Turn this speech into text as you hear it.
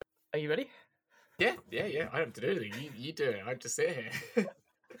Are you ready? Yeah. I don't have to do anything. You do it. I just sit here.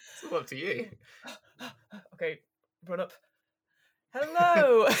 It's all up to you. Okay, run up.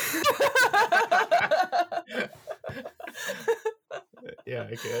 Hello. Yeah,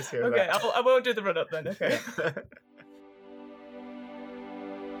 okay, let's hear Okay, that. I won't do the run up then. Okay.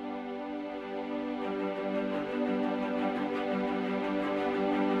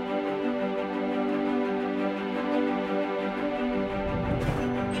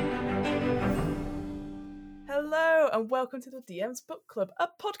 Hello, and welcome to the DM's Book Club, a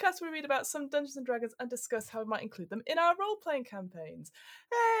podcast where we read about some Dungeons and Dragons and discuss how we might include them in our role-playing campaigns.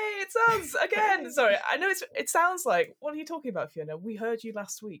 Hey, it's us again. Sorry, I know it sounds like, what are you talking about, Fiona? We heard you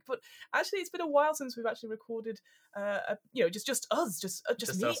last week, but actually, it's been a while since we've actually recorded. Just us, just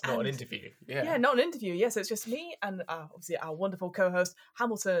me, us, not an interview. Yeah, not an interview. Yes, it's just me and obviously our wonderful co-host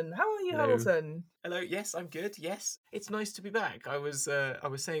Hamilton. How are you, Hello. Hamilton? Hello. Yes, I'm good. Yes, it's nice to be back. I was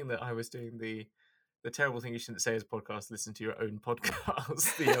saying that I was doing the terrible thing you shouldn't say as a podcast, listen to your own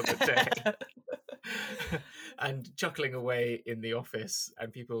podcast the other day. And chuckling away in the office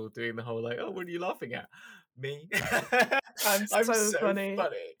and people doing the whole like, oh, what are you laughing at? Me? I'm so funny.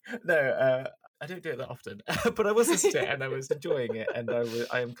 No, I don't do it that often, but I was listening to it and I was enjoying it, and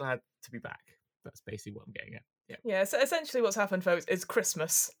I am glad to be back. That's basically what I'm getting at. Yeah, so essentially what's happened, folks, is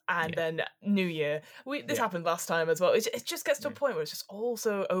Christmas and then New Year. This happened last time as well. It just gets to a point where it's just all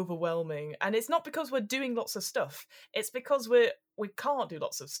so overwhelming. And it's not because we're doing lots of stuff. It's because we can't do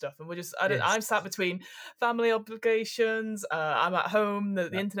lots of stuff. And we're just, I'm sat between family obligations. I'm at home.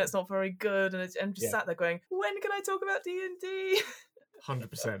 The internet's not very good. And I'm just sat there going, when can I talk about D&D?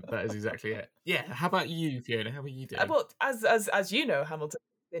 100%. That is exactly it. Yeah. How about you, Fiona? How are you doing? Well, as you know, Hamilton,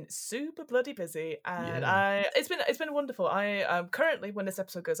 been super bloody busy, and it's been wonderful. I currently, when this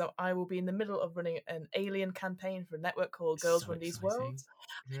episode goes out, I will be in the middle of running an Alien campaign for a network called Girls Run These Worlds.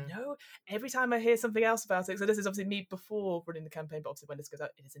 I know, every time I hear something else about it, so this is obviously me before running the campaign, but obviously when this goes out,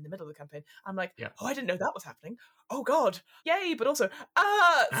 it is in the middle of the campaign. I'm like, oh, I didn't know that was happening. Oh God, yay! But also,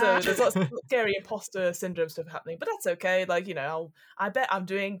 so there's lots of scary imposter syndrome stuff happening, but that's okay. Like, I bet I'm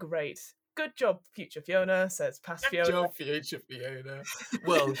doing great. Good job, future Fiona, says past Fiona. Good job, future Fiona.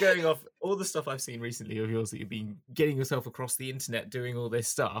 Well, going off all the stuff I've seen recently of yours that you've been getting yourself across the internet doing all this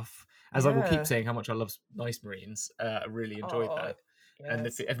stuff, as I will keep saying how much I love Nice Marines, I really enjoyed that. Yes. And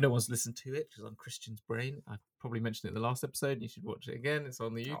if no one's listened to it, which is on Christian's brain, I probably mentioned it in the last episode, and you should watch it again. It's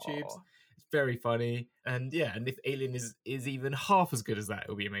on the YouTubes. It's very funny. And and if Alien is even half as good as that,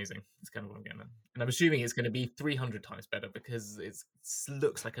 it'll be amazing. It's kind of what I'm getting at. And I'm assuming it's going to be 300 times better because it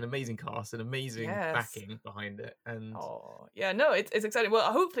looks like an amazing cast, an amazing backing behind it. And it's exciting.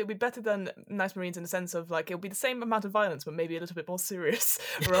 Well, hopefully it'll be better than Nice Marines in the sense of like it'll be the same amount of violence, but maybe a little bit more serious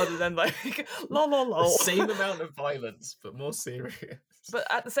rather than like lol. The same amount of violence, but more serious. But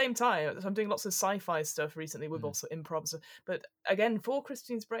at the same time, I'm doing lots of sci-fi stuff recently with also improv. But again, for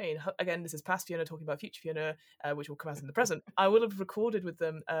Christian's brain, again, this is past Fiona talking about future Fiona, which will come out in the present. I will have recorded with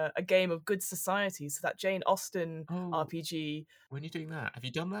them a game of Good Society, so that Jane Austen RPG. When are you doing that? Have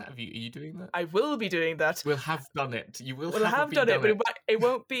you done that? Are you doing that? I will be doing that. We'll have done it. You will have done it, but it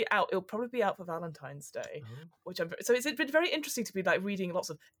won't be out. It'll probably be out for Valentine's Day, so it's been very interesting to be like reading lots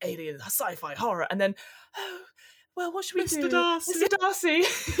of alien sci-fi horror, and then. Well, what should we do? Mr. Darcy.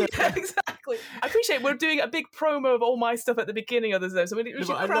 Yeah, exactly. I appreciate we're doing a big promo of all my stuff at the beginning of the zone, so we should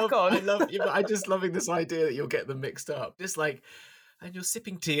crack on. I'm just loving this idea that you'll get them mixed up. Just like, and you're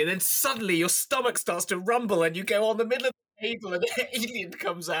sipping tea, and then suddenly your stomach starts to rumble, and you go on the middle of the table, and the alien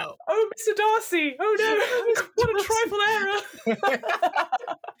comes out. Oh, Mr. Darcy! Oh no! What a trifle error!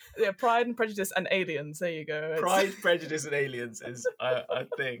 Yeah, Pride and Prejudice and Aliens. There you go. Pride, Prejudice, and Aliens is a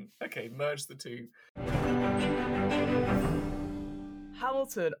thing. Okay, merge the two.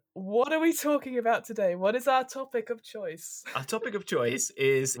 Hamilton, what are we talking about today? What is our topic of choice? Our topic of choice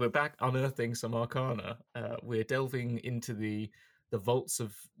is we're back unearthing some Arcana. We're delving into the vaults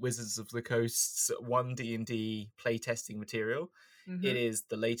of Wizards of the Coast's 1D&D playtesting material. Mm-hmm. It is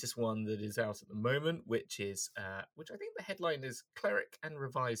the latest one that is out at the moment, which I think the headline is Cleric and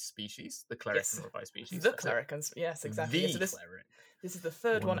Revised Species. The Cleric and Revised Species. The Cleric, yes, exactly. The Cleric. This is the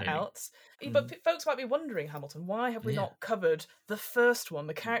third one out. But folks might be wondering, Hamilton, why have we not covered the first one,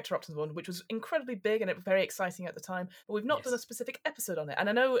 the character options one, which was incredibly big and it was very exciting at the time, but we've not done a specific episode on it. And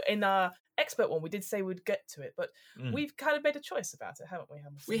I know in our expert one, we did say we'd get to it, but we've kind of made a choice about it, haven't we,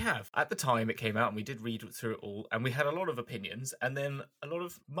 Hamilton? We have. At the time it came out and we did read through it all, and we had a lot of opinions, and then a lot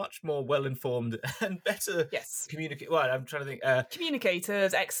of much more well-informed and better I'm trying to think.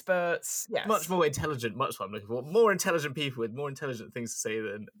 Communicators, experts, much more intelligent, much what I'm looking for. More intelligent people with more intelligent things to say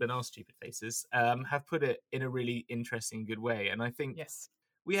than our stupid faces have put it in a really interesting, good way. And I think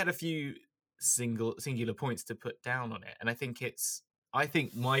we had a few singular points to put down on it, and I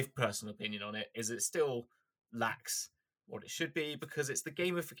think my personal opinion on it is it still lacks what it should be, because it's the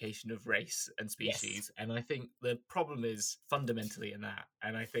gamification of race and species. Yes. And I think the problem is fundamentally in that.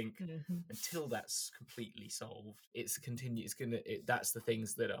 And I think until that's completely solved, that's the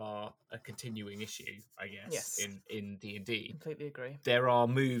things that are a continuing issue, I guess, in D&D. Completely agree. There are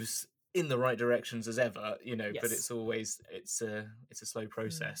moves in the right directions as ever, Yes. but it's a slow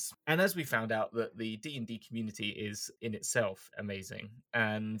process. And as we found out, that the D&D community is in itself amazing,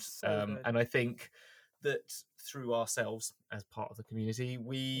 and and I think that through ourselves as part of the community,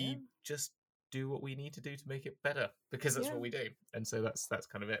 we just do what we need to do to make it better, because that's what we do. And so that's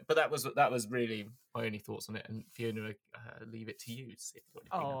kind of it. But that was really my only thoughts on it. And Fiona, leave it to you to see if you've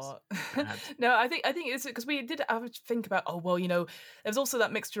got anything else to add. No, I think it's because we did have to think about, there's also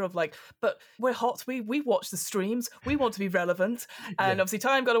that mixture of like, but we're hot, we watch the streams, we want to be relevant, and obviously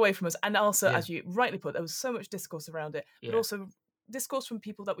time got away from us. And also, as you rightly put, there was so much discourse around it, but also discourse from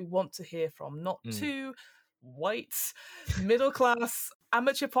people that we want to hear from, not too white, middle class,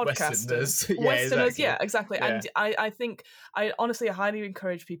 amateur podcasters. Westerners, exactly. Yeah. And I think I honestly highly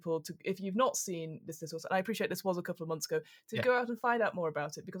encourage people to, if you've not seen this discourse, and I appreciate this was a couple of months ago, to go out and find out more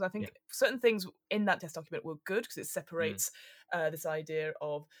about it, because I think certain things in that test document were good, because it separates this idea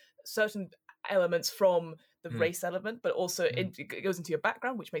of certain elements from the race element, but also it goes into your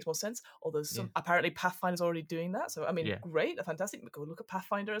background, which makes more sense. Although apparently Pathfinder's already doing that, so I mean, great, fantastic. Go look at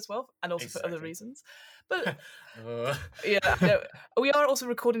Pathfinder as well, and also for other reasons. But we are also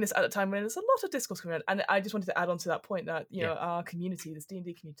recording this at a time when there's a lot of discourse coming out, and I just wanted to add on to that point that our community, this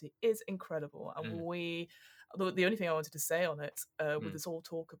D&D community, is incredible, and the only thing I wanted to say on it, with this all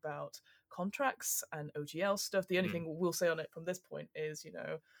talk about contracts and OGL stuff, the only thing we'll say on it from this point is,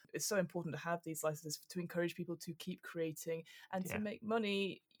 it's so important to have these licenses to encourage people to keep creating and to make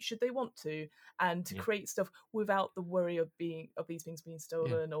money should they want to, and to create stuff without the worry of these things being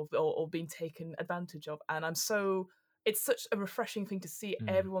stolen or being taken advantage of. And it's such a refreshing thing to see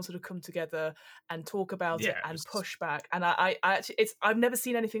everyone sort of come together and talk about it and push back. And I actually, I've never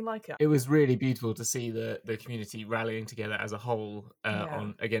seen anything like it. It was really beautiful to see the community rallying together as a whole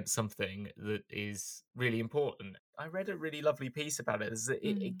on against something that is really important. I read a really lovely piece about it.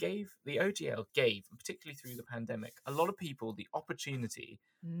 It gave, the OGL gave, particularly through the pandemic, a lot of people the opportunity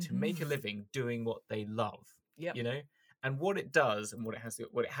to make a living doing what they love. And what it does, and what it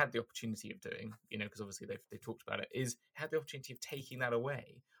had the opportunity of doing, because obviously they've talked about it, is had the opportunity of taking that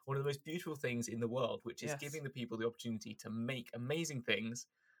away. One of the most beautiful things in the world, which is giving the people the opportunity to make amazing things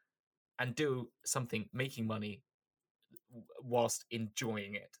and do something, making money whilst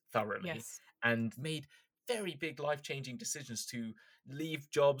enjoying it thoroughly, and made very big life-changing decisions to leave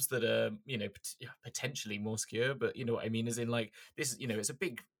jobs that are, potentially more secure, but you know what I mean, as in like this, it's a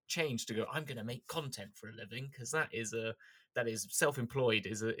big change to go, I'm going to make content for a living, because that is self-employed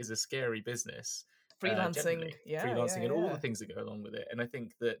is a scary business. Freelancing and all the things that go along with it. And I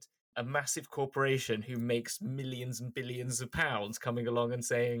think that a massive corporation who makes millions and billions of pounds coming along and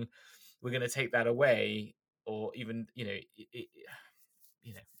saying, we're going to take that away, or even,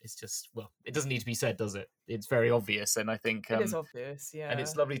 it's just, well, it doesn't need to be said, does it? It's very obvious. And I think it is obvious, and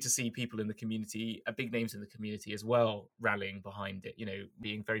it's lovely to see people in the community, big names in the community as well, rallying behind it,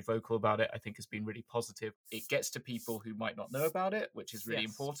 being very vocal about it. I think has been really positive. It gets to people who might not know about it, which is really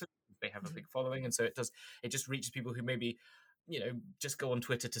important. They have a big following, and so it just reaches people who maybe, just go on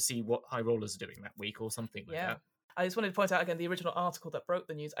Twitter to see what high rollers are doing that week or something like that. I just wanted to point out again the original article that broke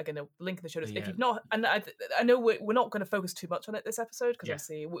the news. Again, a link in the show notes. If you've not, and I know we're not going to focus too much on it this episode, because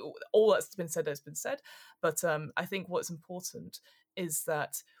obviously all that's been said has been said. But I think what's important is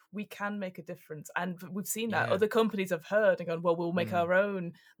that we can make a difference, and we've seen that other companies have heard and gone, well, we'll make our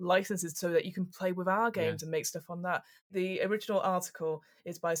own licenses so that you can play with our games and make stuff on that. The original article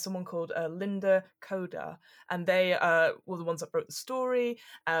is by someone called Linda Koda, and they were the ones that wrote the story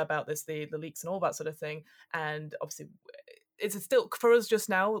about this, the leaks and all that sort of thing. And obviously it's still, for us just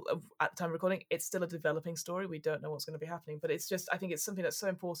now at the time of recording, it's still a developing story. We don't know what's going to be happening, but it's just, I think it's something that's so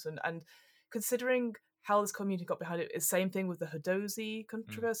important. And considering how this community got behind it, is same thing with the Hadozi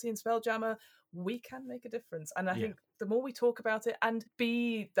controversy and Spelljammer. We can make a difference, and I think the more we talk about it and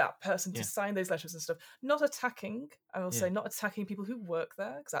be that person to sign those letters and stuff, not attacking, I will say, not attacking people who work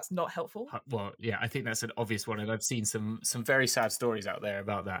there, because that's not helpful. Well, I think that's an obvious one, and I've seen some very sad stories out there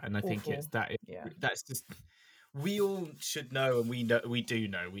about that, and I think that's just we all should know, and we do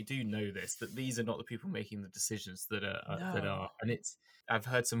know this, that these are not the people making the decisions that are, and I've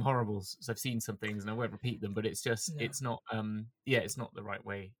heard some horribles, so I've seen some things, and I won't repeat them, but it's just it's not it's not the right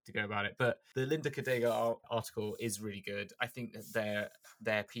way to go about it. But the Linda Cadega article is really good. I think that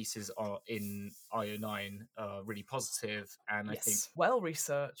their pieces are in IO9 are really positive, and I think well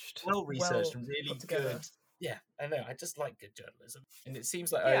researched and really good. Yeah, I know. I just like good journalism, and it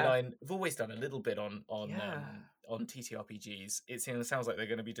seems like IO9 have always done a little bit on TTRPGs. It sounds like they're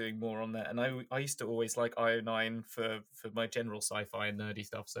going to be doing more on that. And I used to always like IO9 for my general sci-fi and nerdy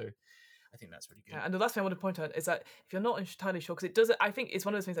stuff. So I think that's really good. And the last thing I want to point out is that if you're not entirely sure, because it does, I think it's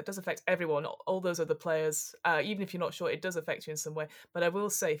one of those things that does affect everyone, all those other players, even if you're not sure, it does affect you in some way. But I will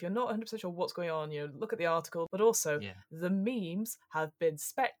say, if you're not 100% sure what's going on, look at the article, but also the memes have been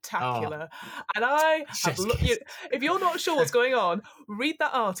spectacular. And I have looked, if you're not sure what's going on, read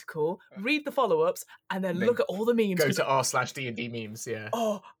that article, read the follow-ups, and then look at all the memes. Go to r/D&D memes,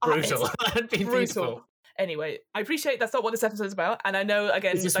 Oh, brutal. Brutal. Anyway, I appreciate that's not what this episode is about, and I know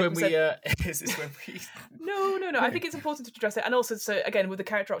again. Is this when we? Is this when we? No. I think it's important to address it, and also, so again, with the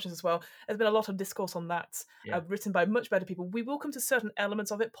character options as well, there's been a lot of discourse on that, written by much better people. We will come to certain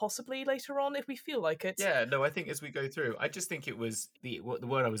elements of it possibly later on if we feel like it. Yeah, no, I think as we go through, I just think it was the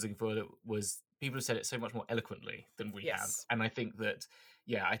word I was looking for was people have said it so much more eloquently than we have, and I think that.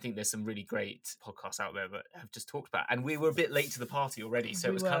 Yeah, I think there's some really great podcasts out there that have just talked about it. And we were a bit late to the party already. So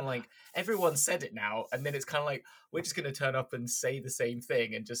it was kind of like, everyone said it now. And then it's kind of like, we're just going to turn up and say the same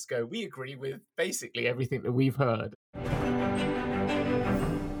thing and just go, we agree with basically everything that we've heard.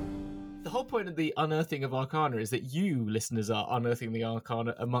 The whole point of the unearthing of Arcana is that you, listeners, are unearthing the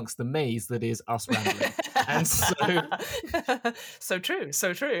Arcana amongst the maze that is us rambling. And so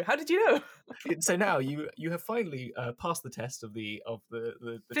true. How did you know? So now you have finally passed the test of the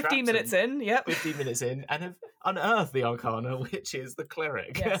 15 minutes in, 15 minutes in, and have unearthed the Arcana, which is the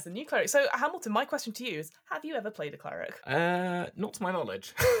Cleric. Yes, the new Cleric. So Hamilton, my question to you is: have you ever played a Cleric? Not to my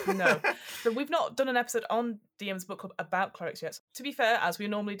knowledge. No. So we've not done an episode on DM's Book Club about Clerics yet. So to be fair, as we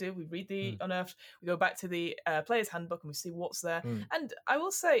normally do, we read the Unearthed, we go back to the Player's Handbook, and we see what's there. And I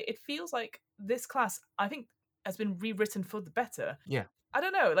will say, it feels like this class, I think, has been rewritten for the better. Yeah. I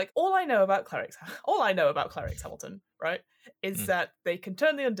don't know, like all I know about clerics, Hamilton, right, is that they can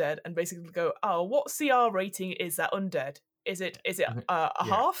turn the undead and basically go, oh, what CR rating is that undead? Is it a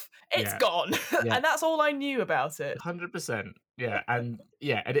half? It's gone. And that's all I knew about it. 100%. Yeah, and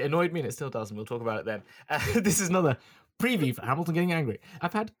it annoyed me, and it still does, and we'll talk about it then. This is another preview for Hamilton getting angry.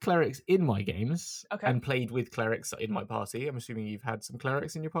 I've had clerics in my games and played with clerics in my party. I'm assuming you've had some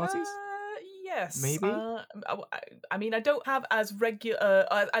clerics in your parties? Yes, maybe. I mean, I don't have as regular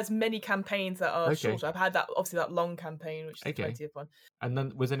as many campaigns that are shorter. I've had that long campaign, which is plenty of fun. And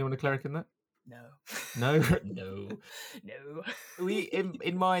then, was anyone a cleric in that? No. We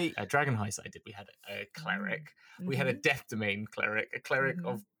in my Dragon Heist I did. We had a cleric. We had a Death Domain cleric, a cleric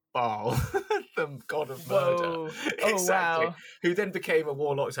of Baal, the god of murder. Whoa. Exactly. Oh, wow. Who then became a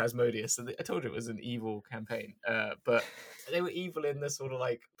warlock to Asmodeus. So I told you it was an evil campaign. But they were evil in the sort of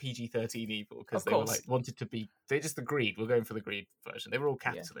like PG-13 evil, because they were like wanted to be. They just agreed. We're going for the greed version. They were all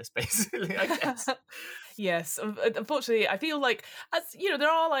capitalist, basically, I guess. Yes, unfortunately, I feel like, as you know,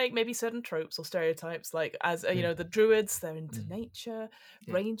 there are like maybe certain tropes or stereotypes, like as you know, the druids, they're into nature.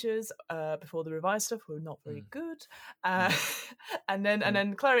 Rangers, before the revised stuff, were not very good, and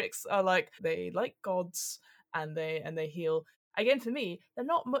then clerics are like, they like gods, and they heal. Again, for me, they're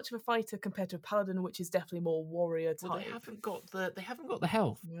not much of a fighter compared to a paladin, which is definitely more warrior type. Well, they haven't got the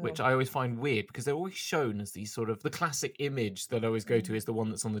health, which I always find weird, because they're always shown as these sort of, the classic image that I always go to is the one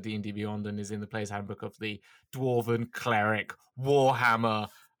that's on the D&D Beyond and is in the Player's Handbook of the dwarven cleric, warhammer,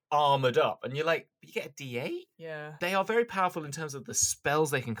 armored up, and you're like, you get a D8? Yeah. They are very powerful in terms of the spells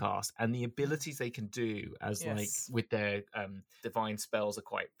they can cast and the abilities they can do, as like with their divine spells are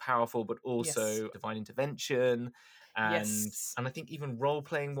quite powerful, but also divine intervention. And I think even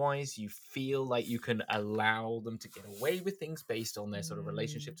role-playing wise, you feel like you can allow them to get away with things based on their sort of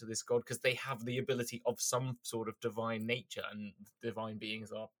relationship to this god, because they have the ability of some sort of divine nature, and divine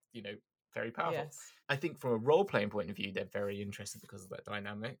beings are, you know, very powerful. I think from a role-playing point of view, they're very interesting because of that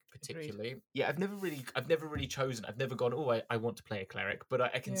dynamic, particularly. Agreed. Yeah, I've never really chosen. I've never gone, oh, I want to play a cleric, but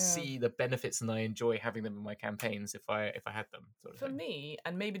I can see the benefits, and I enjoy having them in my campaigns if I had them. Sort of for me,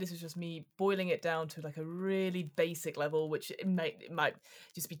 and maybe this is just me boiling it down to like a really basic level, which it might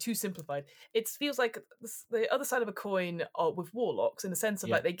just be too simplified. It feels like the other side of a coin with warlocks, in the sense of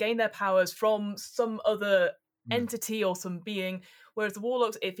like they gain their powers from some other entity or some being, whereas the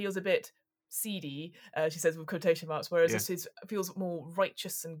warlocks, it feels a bit seedy, she says with quotation marks, whereas this feels more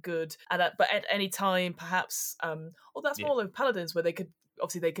righteous and good. And but at any time, perhaps, that's more like paladins, where they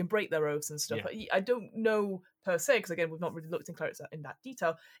can break their oaths and stuff. I don't know per se, because again, we've not really looked in clerics in that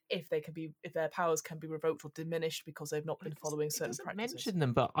detail, if their powers can be revoked or diminished because they've not been following certain practices. Mention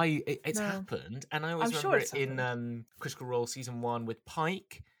them, but it's happened, and I always remember it in Critical Role Season 1 with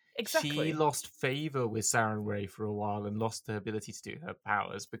Pike. Exactly. She lost favor with Sarenrae for a while and lost her ability to do her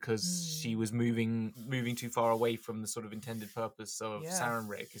powers because she was moving too far away from the sort of intended purpose of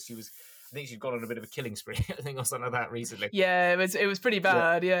Sarenrae, because I think she'd gone on a bit of a killing spree, I think, or something like that recently. Yeah, it was pretty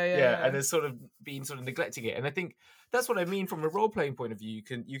bad. Yeah. And there's sort of been neglecting it, and I think that's what I mean from a role playing point of view.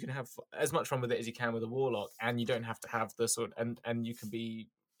 You can have as much fun with it as you can with a warlock, and you don't have to have the sort and you can be.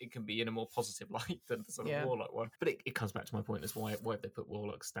 It can be in a more positive light than the sort of warlock one. But it comes back to my point, is why have they put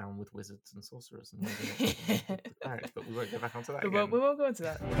warlocks down with wizards and sorcerers and clerics, but we won't go back onto that again. We won't go into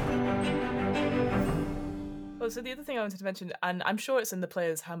that. Well, so the other thing I wanted to mention, and I'm sure it's in the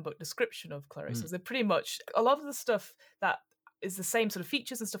player's handbook description of clerics, is they're pretty much a lot of the stuff that is the same sort of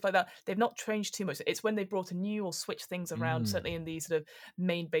features and stuff like that. They've not changed too much. It's when they brought a new or switched things around, certainly in the sort of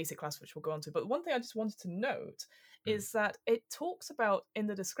main basic class, which we'll go on to. But one thing I just wanted to note is that it talks about in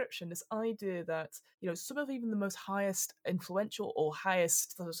the description this idea that, some of even the most highest influential or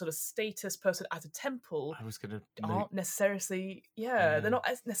highest sort of status person at a temple aren't necessarily, they're not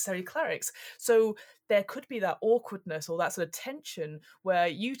necessarily clerics. So there could be that awkwardness or that sort of tension where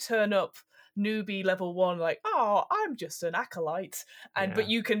you turn up newbie level 1, like, oh, I'm just an acolyte, but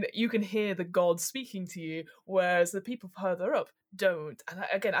you can hear the god speaking to you, whereas the people further up don't. And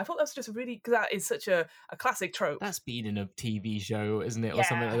again, I thought that's just really, because that is such a classic trope. That's been in a TV show, isn't it, or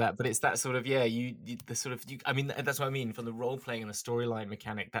something like that? But it's that sort of I mean, that's what I mean from the role playing and the storyline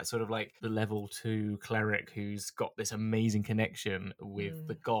mechanic. That sort of like the level 2 cleric who's got this amazing connection with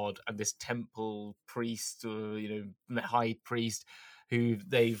the god, and this temple priest, or the high priest, who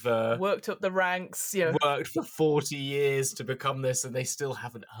they've worked up the ranks, worked for 40 years to become this, and they still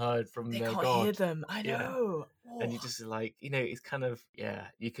haven't heard from their god. They can't hear them. I know. And you just like, it's kind of,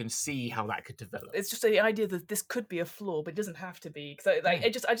 you can see how that could develop. It's just the idea that this could be a flaw, but it doesn't have to be. Because I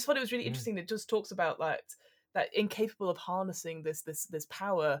just thought it was really interesting. It just talks about that incapable of harnessing this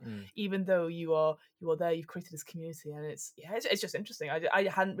power, even though you are there, you've created this community, and it's just interesting. I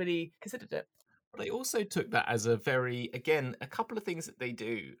hadn't really considered it. They also took that as a couple of things that they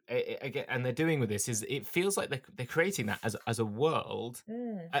do, again, and they're doing with this is it feels like they're creating that as a world,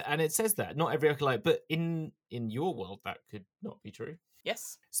 and it says that not every acolyte, but in your world that could not be true.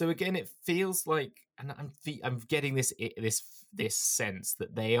 Yes. So again, it feels like, and I'm getting this sense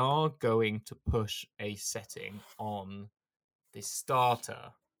that they are going to push a setting on this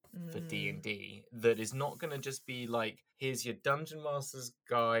starter for D&D that is not going to just be like, here's your Dungeon Master's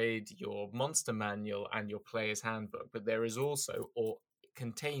Guide, your Monster Manual, and your Player's Handbook, but there is also, or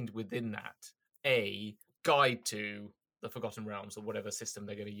contained within that, a guide to the Forgotten Realms, or whatever system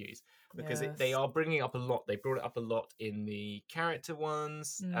they're going to use, because they are bringing up a lot. They brought it up a lot in the character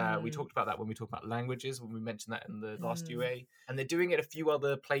ones. We talked about that when we talked about languages, when we mentioned that in the last UA, and they're doing it a few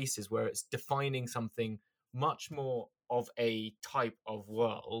other places where it's defining something much more of a type of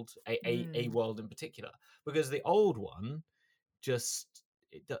world, a world in particular, because the old one just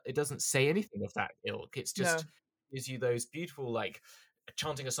it doesn't say anything of that ilk. It's just gives you those beautiful, like,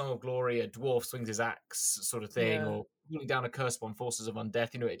 chanting a song of glory, a dwarf swings his axe sort of thing, or pulling down a curse upon forces of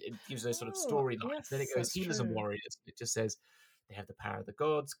undeath. It gives those sort of storylines. Yes, then it goes healers and warriors. It just says they have the power of the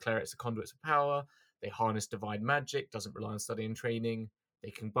gods. Clerics are conduits of power. They harness divine magic. Doesn't rely on study and training.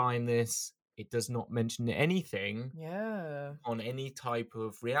 They combine this. It does not mention anything on any type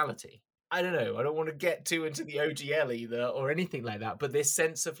of reality. I don't know. I don't want to get too into the OGL either or anything like that. But this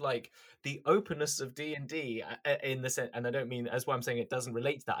sense of like the openness of D&D in the sense, and I don't mean as why I'm saying it doesn't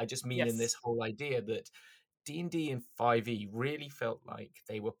relate to that. I just mean in this whole idea that D&D and 5e really felt like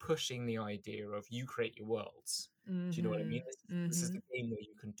they were pushing the idea of you create your worlds. Do you know what I mean? This is the game where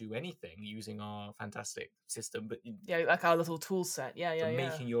you can do anything using our fantastic system, but like our little tool set,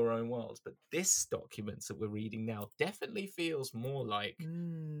 making your own worlds. But this documents that we're reading now definitely feels more like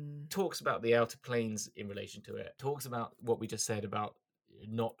talks about the outer planes in relation to it. Talks about what we just said about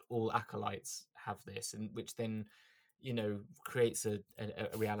not all acolytes have this, and which then creates a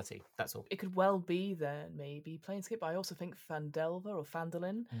reality. That's all. It could well be then maybe Planescape, but I also think Phandelver or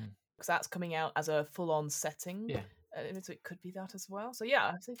Phandalin, because that's coming out as a full-on setting. So it could be that as well. So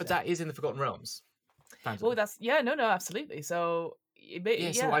I think but that is in the Forgotten Realms. Well, that's no, absolutely. So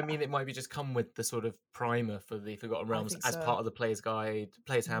So I mean, it might be just come with the sort of primer for the Forgotten Realms as part of the player's guide,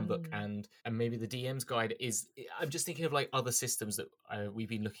 player's handbook, and maybe the DM's guide is. I'm just thinking of like other systems that we've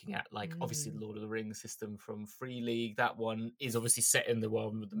been looking at, like obviously the Lord of the Rings system from Free League. That one is obviously set in the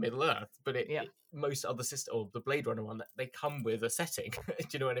world with the Middle Earth, but most other systems, or the Blade Runner one, they come with a setting. Do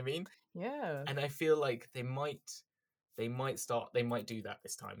you know what I mean? Yeah. And I feel like they might do that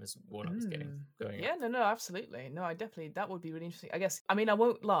this time as Warlock is going Yeah, up. no, absolutely. No, that would be really interesting. I guess, I mean, I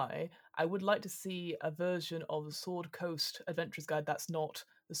won't lie, I would like to see a version of the Sword Coast Adventurer's Guide that's not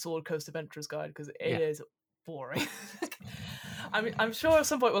the Sword Coast Adventurer's Guide, because it is boring. I mean, I'm sure at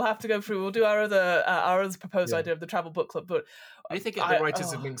some point we'll have to go through, we'll do our other proposed idea of the travel book club, but if they get the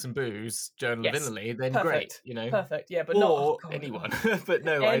writers of Minks and Booze, Journal of Innerly, then great, you know. Perfect, yeah, but not anyone. But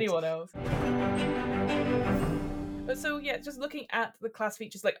no, anyone else. But so yeah, just looking at the class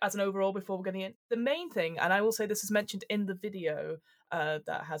features like as an overall before we're getting in, the main thing, and I will say this is mentioned in the video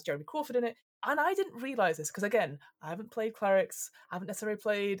that has Jeremy Crawford in it, and I didn't realise this because again, I haven't played clerics, I haven't necessarily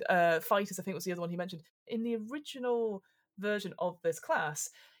played fighters, I think was the other one he mentioned. In the original version of this class,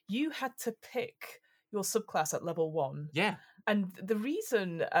 you had to pick your subclass at level 1. Yeah. And the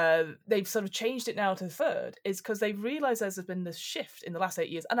reason they've sort of changed it now to third is because they've realised there's been this shift in the last 8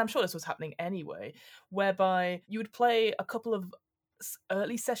 years, and I'm sure this was happening anyway, whereby you would play a couple of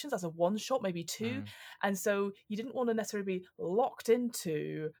early sessions as a one-shot, maybe 2, and so you didn't want to necessarily be locked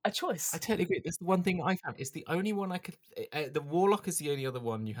into a choice. I totally agree. That's the one thing I have. It's the only one I could... the Warlock is the only other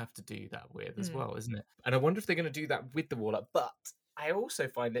one you have to do that with as well, isn't it? And I wonder if they're going to do that with the Warlock, but... I also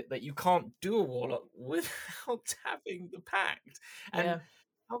find it that you can't do a Warlock without having the pact. And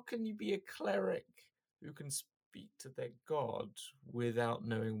how can you be a cleric who can speak to their god without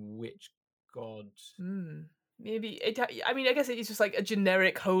knowing which god? Maybe I mean, I guess it's just like a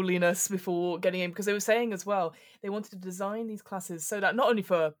generic holiness before getting in, because they were saying as well they wanted to design these classes so that not only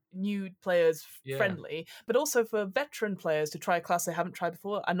for new players friendly, but also for veteran players to try a class they haven't tried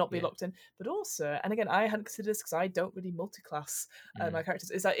before and not be locked in. But also, and again, I hadn't considered this because I don't really multi-class my characters,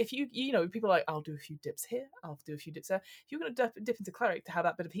 is that if you know, people are like, I'll do a few dips here, I'll do a few dips there. If you're going to dip into cleric to have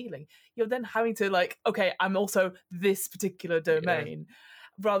that bit of healing, you're then having to like, okay, I'm also this particular domain.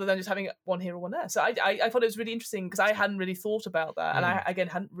 Rather than just having one here or one there. So I thought it was really interesting because I hadn't really thought about that. And I, again,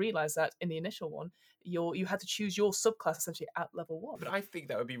 hadn't realised that in the initial one, you had to choose your subclass essentially at level 1. But I think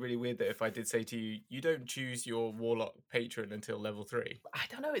that would be really weird that if I did say to you, you don't choose your Warlock patron until level 3. I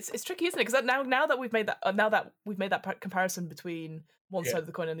don't know. It's tricky, isn't it? Because now that we've made that comparison between one side of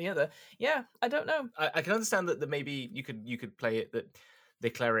the coin and the other, I don't know. I can understand that maybe you could play it that the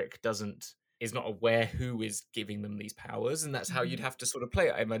cleric is not aware who is giving them these powers, and that's how you'd have to sort of play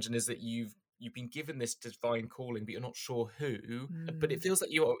it, I imagine, is that you've been given this divine calling, but you're not sure who. But it feels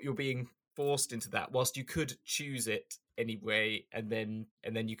like you're being forced into that, whilst you could choose it anyway, and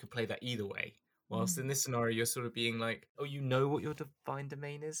then you could play that either way. Whilst in this scenario, you're sort of being like, oh, you know what your divine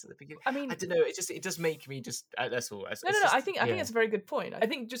domain is at the beginning. I mean, I don't know. It does make me just. That's all. No. I think it's a very good point. I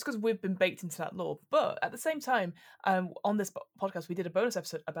think just because we've been baked into that lore, but at the same time, on this podcast, we did a bonus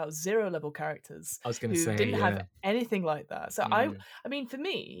episode about 0 level characters. I was going to say didn't have anything like that. So I mean, for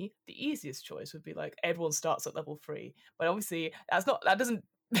me, the easiest choice would be like everyone starts at level 3, but obviously that doesn't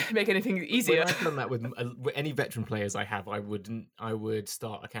make anything easier. When I've done that with any veteran players I have, I would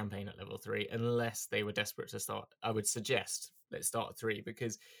start a campaign at level 3 unless they were desperate to start. I would suggest let's start at 3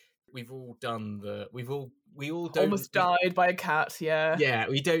 because we all almost died by a cat. Yeah,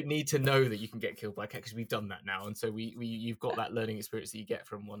 we don't need to know that you can get killed by a cat because we've done that now, and so you've got that learning experience that you get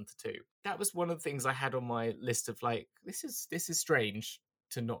from 1 to 2. That was one of the things I had on my list of like, this is strange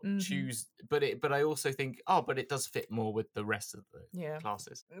to not choose, but I also think, but it does fit more with the rest of the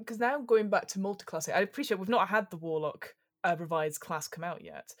classes. Because now going back to multi-classing, I appreciate we've not had the Warlock revised class come out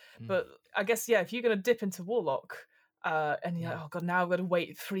yet, but I guess if you're going to dip into Warlock, and you're like, oh god, now I've got to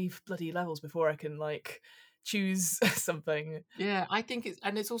wait 3 bloody levels before I can like choose something. Yeah, I think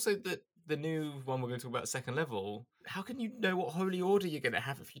it's also that the new one we're going to talk about, second level, how can you know what holy order you're going to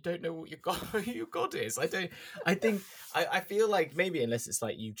have if you don't know what your god is? I feel like maybe unless it's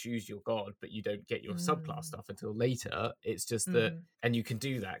like you choose your god but you don't get your subclass stuff until later, it's just that, and you can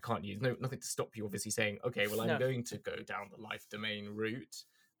do that, can't you? There's nothing to stop you obviously saying, okay, well, I'm going to go down the life domain route,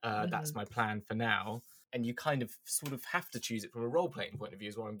 that's my plan for now. And you kind of sort of have to choose it from a role-playing point of view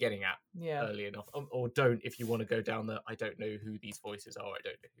is what I'm getting at early enough. Or don't if you want to go down the, I don't know who these voices are, I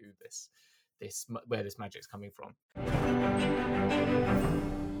don't know who where this magic's coming from.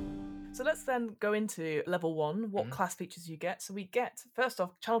 So let's then go into level 1, what class features you get. So we get, first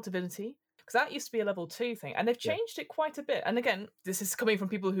off, Channel Divinity, because that used to be a level 2 thing, and they've changed it quite a bit. And again, this is coming from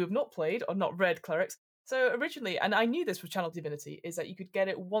people who have not played or not read Clerics. So originally, and I knew this with Channel Divinity, is that you could get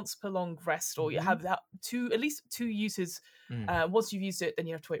it once per long rest, or you have that at least 2 uses. Once you've used it, then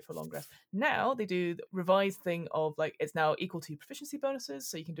you have to wait for a long rest. Now they do the revised thing of like it's now equal to proficiency bonuses,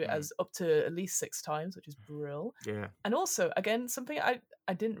 so you can do it as up to at least 6 times, which is brilliant. Yeah. And also, again, something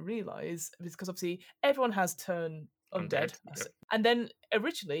I didn't realize, because obviously everyone has turn undead. Yep. And then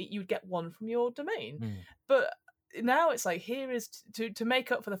originally you'd get one from your domain, but now it's like here is to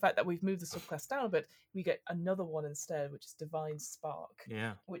make up for the fact that we've moved the subclass down a bit, we get another one instead, which is Divine Spark.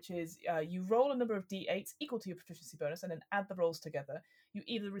 Yeah. Which is you roll a number of d8s equal to your proficiency bonus and then add the rolls together. You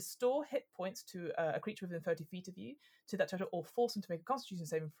either restore hit points to a creature within 30 feet of you to that total, or force them to make a Constitution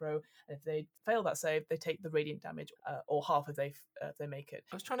saving throw. And if they fail that save, they take the radiant damage, or half if they make it.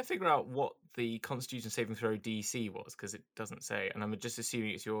 I was trying to figure out what the Constitution saving throw DC was, because it doesn't say, and I'm just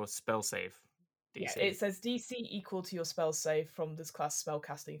assuming it's your spell save DC. Yeah, it says DC equal to your spell save from this class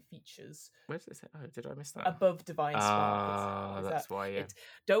spellcasting features. Where does it say? Oh, did I miss that? Above Divine Spark. That's why, yeah.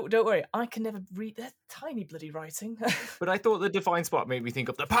 Don't worry, I can never read that tiny bloody writing. But I thought the Divine Spark made me think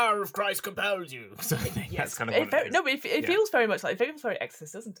of the power of Christ compels you. So yes, that's kind of what it is. No, but it feels very much like, it feels very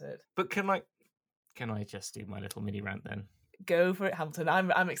Exorcist, doesn't it? But can I just do my little mini rant then? Go for it, Hamilton.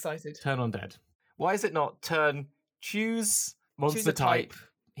 I'm excited. Turn undead. Why is it not choose monster type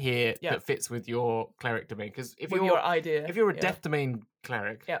here that fits with your cleric domain? Because if you're a death domain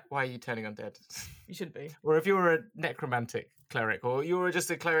cleric, why are you turning undead? You should be. Or if you're a necromantic cleric, or you're just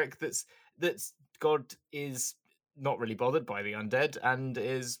a cleric that's God is not really bothered by the undead and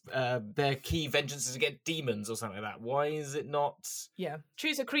is their key vengeance is against demons or something like that. Why is it not? Yeah,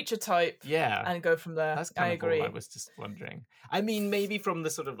 choose a creature type. Yeah, and go from there. That's kind of all I was just wondering. I mean, maybe from the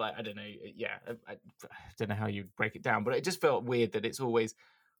sort of like, I don't know. Yeah, I don't know how you break it down, but it just felt weird that it's always,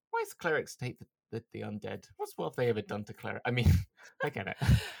 why is clerics take the undead? What have they ever done to cleric? I mean, I get it,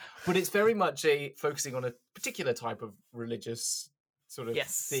 but it's very much focusing on a particular type of religious sort of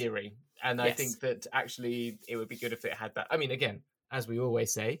theory. And I think that actually it would be good if it had that. I mean, again, as we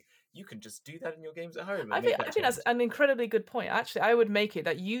always say, you can just do that in your games at home. I think that's an incredibly good point. Actually, I would make it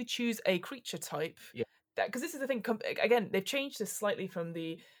that you choose a creature type. Yeah. Because this is the thing. Again, they've changed this slightly from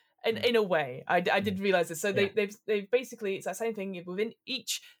the. In a way, I did realize this. So they've basically, it's that same thing within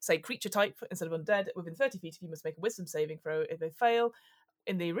each, say, creature type, instead of undead, within 30 feet of you must make a wisdom saving throw. If they fail,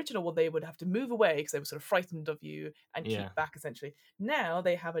 in the original one, they would have to move away because they were sort of frightened of you and keep back, essentially. Now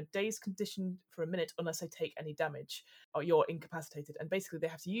they have a dazed condition for a minute unless they take any damage or you're incapacitated. And basically they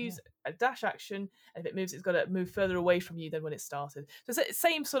have to use a dash action, and if it moves, it's got to move further away from you than when it started. So it's the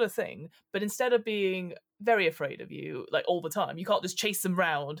same sort of thing, but instead of being very afraid of you, like all the time, you can't just chase them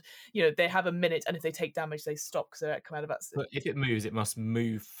round. You know, they have a minute, and if they take damage, they stop because they come out of that. But if it moves, it must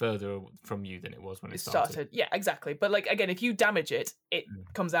move further from you than it was when it started. Yeah, exactly. But like again, if you damage it, it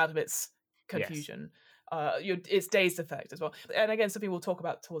comes out of its confusion. It's dazed effect as well. And again, something we'll talk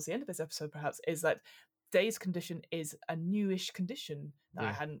about towards the end of this episode, perhaps, is that dazed condition is a newish condition that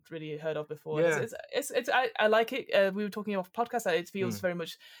I hadn't really heard of before. Yeah. I like it. We were talking off podcast that it feels very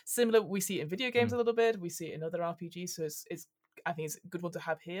much similar. We see it in video games a little bit. We see it in other RPGs. So it's I think it's a good one to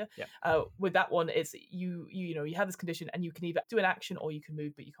have here. Yeah. With that one, it's you have this condition, and you can either do an action or you can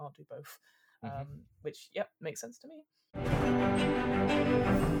move, but you can't do both. Which makes sense to me.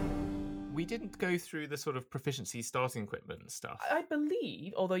 We didn't go through the sort of proficiency starting equipment stuff. I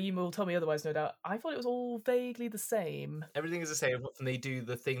believe, although you will tell me otherwise, no doubt, I thought it was all vaguely the same. Everything is the same, and they do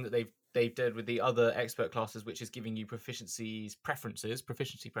the thing that they've done with the other expert classes, which is giving you proficiency preferences,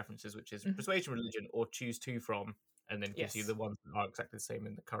 which is persuasion, religion, or choose two from, and then gives you the ones that are exactly the same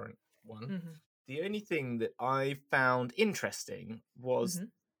in the current one. The only thing that I found interesting was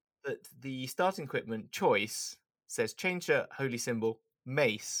that the starting equipment choice says chain shirt, holy symbol,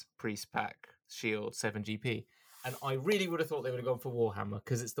 mace, priest pack, shield, 7 GP. And I really would have thought they would have gone for Warhammer,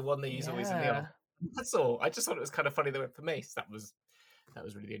 because it's the one they use always in the arm. That's all. I just thought it was kind of funny they went for mace. That was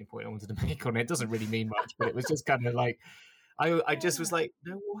really the only point I wanted to make on it. It doesn't really mean much, but it was just kind of like, I just was like,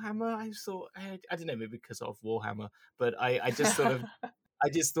 no Warhammer? I thought, I don't know, maybe because of Warhammer, but I just sort of, I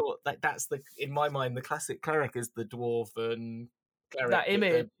just thought that that's in my mind, the classic cleric is the dwarf and cleric. That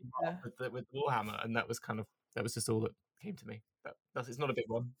image. With Warhammer, and that was just all that came to me. It's not a big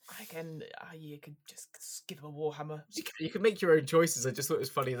one. Again, you could just give them a Warhammer. You can make your own choices. I just thought it was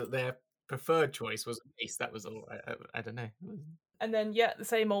funny that their preferred choice was a mace. That was all. I don't know. And then, the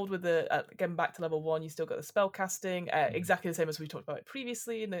same old with the, getting back to level 1, you still got the spell casting, exactly the same as we talked about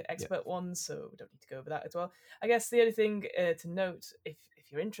previously in the expert ones, so we don't need to go over that as well. I guess the only thing to note, if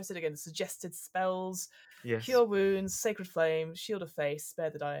you're interested, again, suggested spells, Cure Wounds, Sacred Flame, Shield of Faith, Spare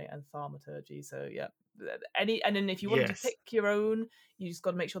the Dying, and Thaumaturgy. So, and then if you wanted to pick your own, you just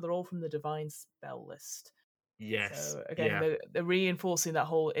got to make sure they're all from the Divine spell list. Yes. So again, they're reinforcing that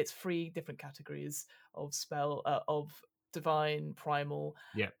whole, it's 3 different categories of spell, of Divine, Primal,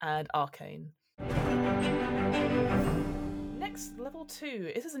 and Arcane. Next, level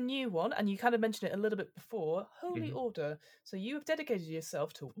 2. This is a new one, and you kind of mentioned it a little bit before. Holy Order. So you have dedicated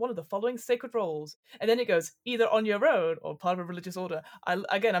yourself to one of the following sacred roles. And then it goes, either on your own or part of a religious order. I'm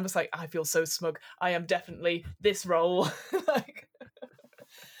just like, I feel so smug. I am definitely this role.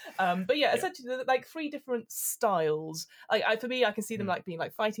 But essentially, like 3 different styles. For me, I can see them like being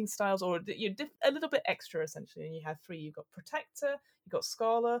like fighting styles, or a little bit extra essentially. And you have 3. You've got Protector, you've got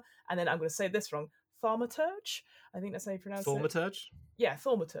Scholar, and then I'm going to say this wrong. Thaumaturge. I think that's how you pronounce it. Thaumaturge. Yeah,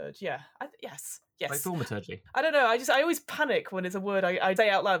 Thaumaturge. Yeah, yes. Like thaumaturgy. I don't know. I always panic when it's a word I say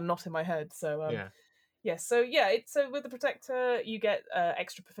out loud and not in my head. So So with the Protector, you get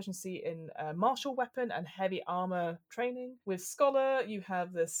extra proficiency in martial weapon and heavy armor training. With Scholar, you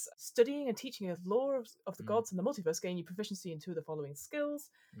have this studying and teaching of lore of the gods and the multiverse, gaining you proficiency in 2 of the following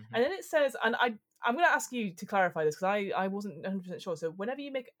skills. And then it says, and I'm going to ask you to clarify this because I wasn't 100% sure. So whenever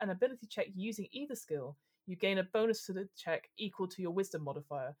you make an ability check using either skill, you gain a bonus to the check equal to your wisdom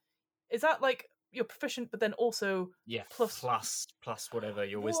modifier. Is that like you're proficient, but then also plus whatever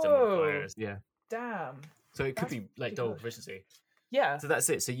your wisdom modifier is? Yeah. Damn. So it could be like double proficiency. Yeah. So that's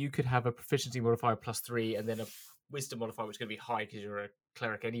it. So you could have a proficiency modifier +3 and then a wisdom modifier, which is going to be high because you're a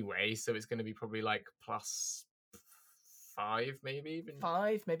cleric anyway. So it's going to be probably like +5, maybe even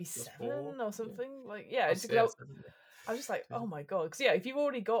 5, maybe 7 or something. I was just like, oh my god, because if you've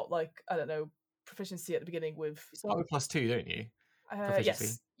already got like, I don't know, proficiency at the beginning with. You start with +2, don't you?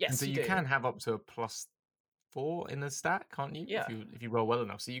 Yes. And so you can have up to a +4 in the stat, can't you? Yeah. If you roll well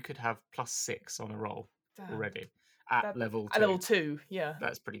enough, so you could have +6 on a roll already at level 2. At level 2, yeah.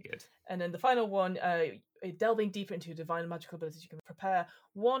 That's pretty good. And then the final one, delving deeper into your divine and magical abilities, you can prepare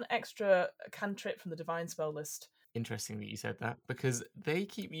 1 extra cantrip from the divine spell list. Interesting that you said that, because they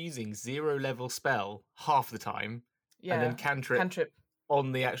keep using 0 level spell half the time, and then cantrip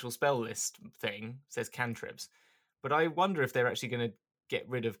on the actual spell list thing says cantrips. But I wonder if they're actually going to get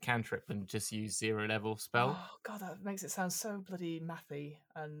rid of cantrip and just use 0 level spell. Oh god, that makes it sound so bloody mathy,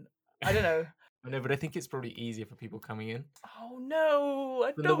 and I don't know. I know, but I think it's probably easier for people coming in. Oh no,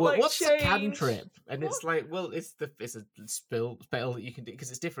 I don't like what's change. A cantrip? And it's like, well, it's a spell that you can do because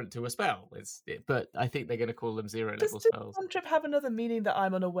it's different to a spell. But I think they're going to call them 0 level spells. Does cantrip have another meaning that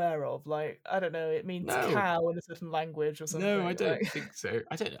I'm unaware of? Like, I don't know, it means cow in a certain language or something. No, I don't think so.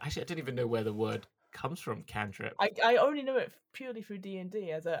 I don't even know where the word comes from, cantrip. I only know it purely through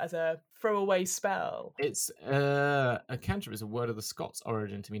D&D as a throwaway spell. It's a cantrip is a word of the Scots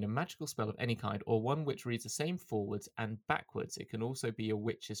origin to mean a magical spell of any kind, or one which reads the same forwards and backwards. It can also be a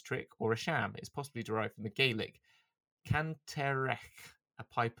witch's trick or a sham. It's possibly derived from the Gaelic canterech, a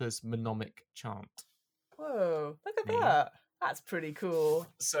piper's mnemonic chant. Whoa, look at that. That's pretty cool.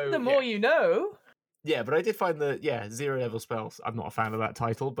 So the more you know. Yeah, but I did find 0 level spells. I'm not a fan of that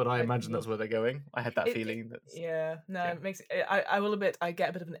title, but I imagine that's where they're going. I had that feeling. It makes. I will admit, I get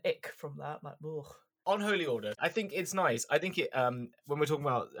a bit of an ick from that. Like, ugh. On Holy Order, I think it's nice. I think it. When we're talking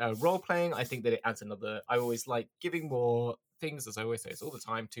about role playing, I think that it adds another. I always like giving more things, as I always say, it's all the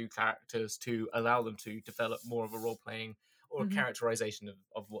time, to characters to allow them to develop more of a role playing or a characterization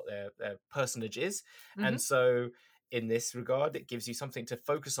of what their personage is, and so. In this regard, it gives you something to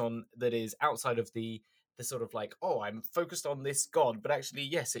focus on that is outside of the sort of like, oh, I'm focused on this god, but actually,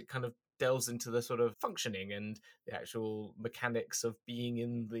 yes, it kind of delves into the sort of functioning and the actual mechanics of being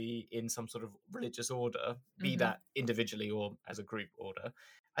in some sort of religious order, be that individually or as a group order.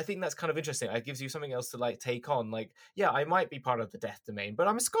 I think that's kind of interesting. It gives you something else to like take on. Like, yeah, I might be part of the Death Domain, but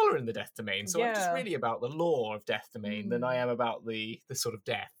I'm a scholar in the Death Domain, so I'm just really about the lore of Death Domain than I am about the sort of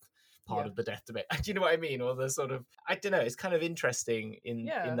death part of the Death Domain. Do you know what I mean? Or the sort of, I don't know, it's kind of interesting in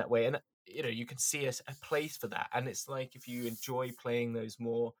that way. And you can see a place for that. And it's like, if you enjoy playing those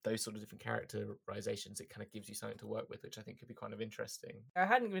sort of different characterizations, it kind of gives you something to work with, which I think could be kind of interesting. I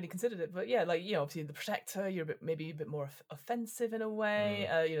hadn't really considered it, but obviously the Protector, you're maybe a bit more offensive in a way.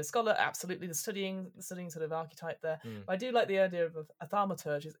 Scholar, absolutely, the studying sort of archetype there. But I do like the idea of a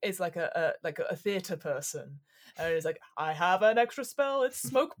thaumaturge is like a theatre person. And it's like, I have an extra spell, it's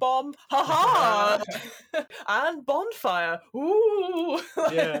smoke bomb, haha, and bonfire, ooh.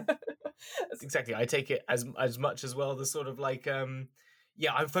 Yeah. Exactly. I take it as much as well. The sort of like,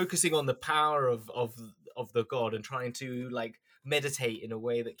 yeah, I'm focusing on the power of the god and trying to like meditate in a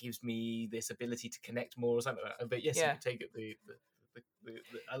way that gives me this ability to connect more or something like that. But yes, you Yeah. could take it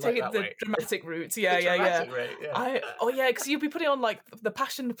I Take like it that the way. dramatic route. The Yeah, yeah, yeah. dramatic way, yeah. Because you'd be putting on like the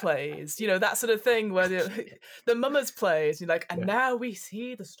passion plays, that sort of thing where the mummers plays. You're like, and Yeah. now we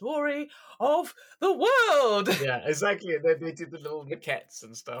see the story of the world. Yeah, exactly. And then they do the little maquettes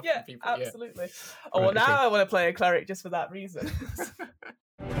and stuff. Yeah, And people, absolutely. Yeah. Oh, well, Right, okay. now I want to play a cleric just for that reason.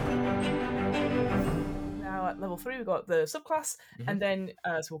 Now at level 3 we've got the subclass, and then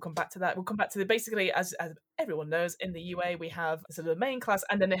so we'll come back to that. We'll come back to basically as everyone knows in the UA we have sort of the main class,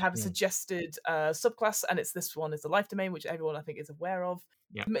 and then they have a suggested subclass, and this one is the life domain, which everyone I think is aware of.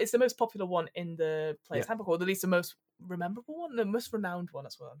 Yeah. It's the most popular one in the player's handbook, or at least the most rememberable one, the most renowned one.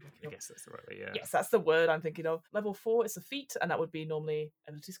 That's what I'm thinking of. I guess that's the right way. Yeah. Yes, that's the word I'm thinking of. Level 4 is a feat, and that would be normally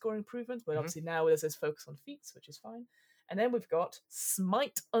ability score improvement, but obviously now there's this focus on feats, which is fine. And then we've got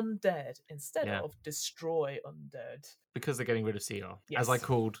Smite Undead instead of Destroy Undead. Because they're getting rid of CR, Yes. as I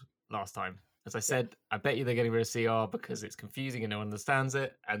called last time. As I said, I bet you they're getting rid of CR because it's confusing and no one understands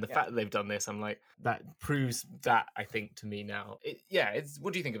it. And the fact that they've done this, I'm like, that proves that, I think, to me now.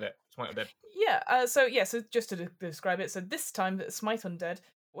 What do you think of it, Smite Undead? Yeah, so just to describe it, so this time, Smite Undead,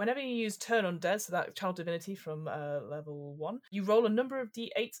 whenever you use Turn Undead, so that Child Divinity from level 1, you roll a number of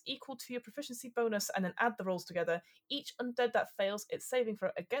d8s equal to your proficiency bonus and then add the rolls together. Each Undead that fails its saving throw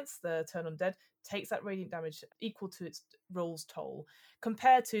against the Turn Undead takes that radiant damage equal to its roll's toll.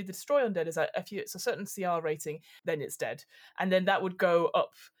 Compared to the Destroy Undead, is that if it's a certain CR rating, then it's dead. And then that would go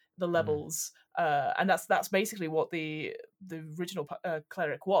up the levels, and that's basically what the original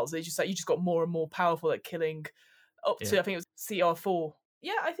cleric was. It's just that you just got more and more powerful at killing up to I think it was CR4.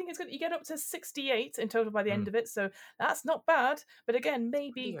 Yeah, I think it's good. You get up to 68 in total by the end of it, so that's not bad. But again,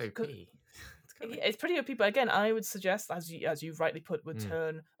 maybe it's pretty OP. But again, I would suggest, as you rightly put, with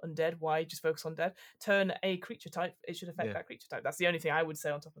Turn Undead, why just focus on dead? Turn a creature type; it should affect that creature type. That's the only thing I would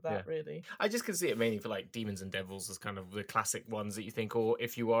say on top of that, really. I just can see it mainly for like demons and devils as kind of the classic ones that you think, or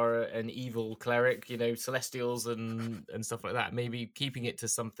if you are an evil cleric, celestials and stuff like that. Maybe keeping it to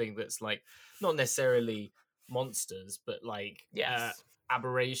something that's like not necessarily monsters, but like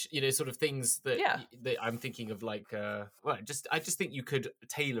aberration, sort of things that I'm thinking of, like I just think you could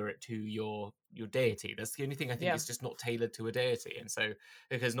tailor it to your deity. That's the only thing I think is just not tailored to a deity, and so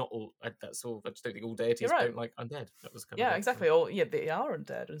because not all that's all. I just don't think all deities don't like undead. That was kind of exactly. Or they are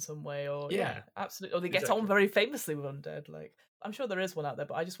undead in some way, or absolutely, or they get on very famously with undead. Like I'm sure there is one out there,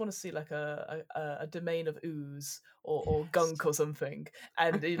 but I just want to see like a domain of ooze or gunk or something,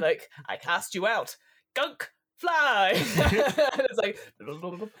 and you're like, I cast you out, gunk. Fly! It's like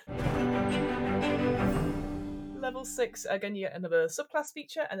level 6 again. You get another subclass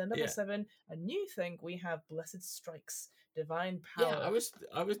feature, and then level 7, a new thing. We have Blessed Strikes, Divine Power. Yeah, I was.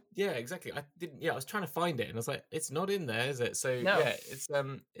 Yeah, exactly. I didn't. Yeah, I was trying to find it, and I was like, it's not in there, is it? So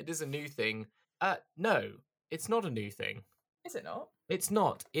it is a new thing. No, it's not a new thing. Is it not? It's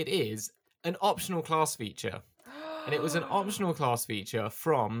not. It is an optional class feature, and it was an optional class feature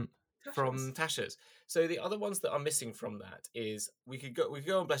from Tasha's. So the other ones that are missing from that is we could go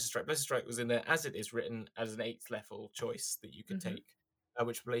on Blessed Strike. Blessed Strike was in there as it is written as an 8th level choice that you could take,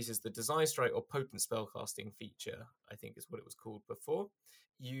 which replaces the Design Strike or Potent Spellcasting feature, I think is what it was called before.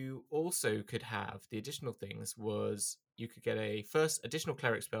 You also could have the additional things was you could get a first additional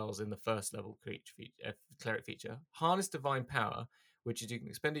cleric spells in the first level cleric feature, Harness Divine Power, which is you can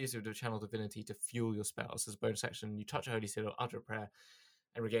expend a use of Channel Divinity to fuel your spells. As a bonus action, you touch a holy seal or utter a prayer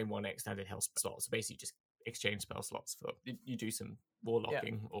and regain 1 extended health slots. So basically, just exchange spell slots for you do some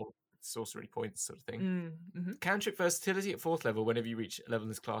warlocking or sorcery points sort of thing. Cantrip versatility at 4th level. Whenever you reach a level in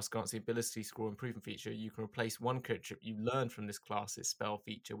this class, grants the ability score improvement feature. You can replace one cantrip you learn from this class's spell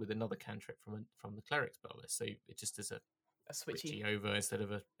feature with another cantrip from the cleric spell list. So it just is a switchy over instead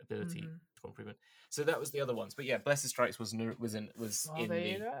of a ability score improvement. So that was the other ones. But yeah, Blessed Strikes was in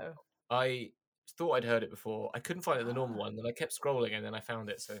the. I thought I'd heard it before. I couldn't find it in the normal one, then I kept scrolling and then I found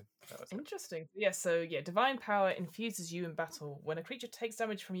it. So that was interesting. Divine Power infuses you in battle. When a creature takes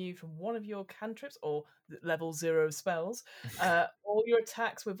damage from you from one of your cantrips or level 0 spells, or your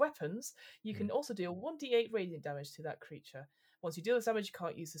attacks with weapons, you can also deal 1d8 radiant damage to that creature. Once you deal this damage, you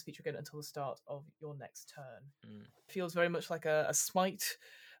can't use this feature again until the start of your next turn. Feels very much like a smite.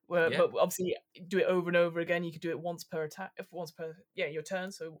 But obviously, do it over and over again. You could do it once per attack, your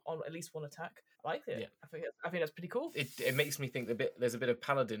turn. So on at least one attack. I like it. Yeah. I think that's pretty cool. It makes me think there's a bit of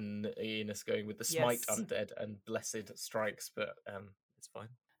paladin in us going with the smite undead and Blessed Strikes, but it's fine.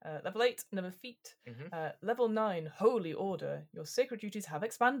 Level 8, another feat. Level 9, Holy Order. Your sacred duties have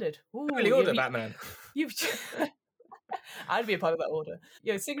expanded. Ooh, Holy Order, Batman. You've I'd be a part of that order.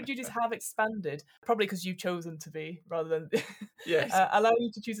 Sacred duties have expanded, probably because you've chosen to be, rather than Yes. allow you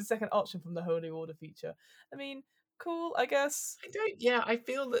to choose a second option from the Holy Order feature. I mean, cool, I guess. I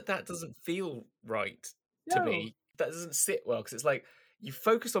feel that doesn't feel right to me. That doesn't sit well, because it's like, you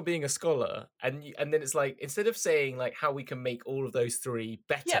focus on being a scholar, and then it's like, instead of saying like how we can make all of those three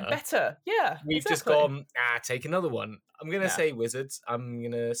better, we've just gone, take another one. I'm gonna say wizards. I'm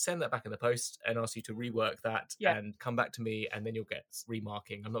gonna send that back in the post and ask you to rework that and come back to me, and then you'll get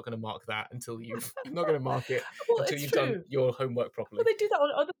remarking. I'm not gonna mark that until you're not gonna mark it until you've done your homework properly. Well, they do that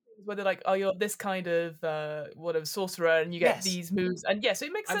on other things where they're like, oh, you're this kind of whatever sorcerer, and you get these moves, and so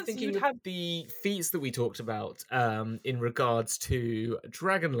it makes sense. I'm thinking of the feats that we talked about in regards to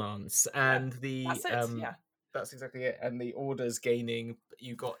Dragonlance and the that's exactly it, and the orders gaining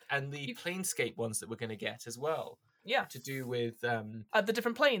and the planescape ones that we're going to get as well. To do with the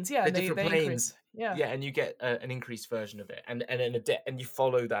different planes, the different planes, and you get an increased version of it, and and you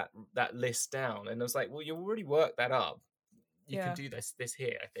follow that list down, and I was like, well, you already worked that up. You can do this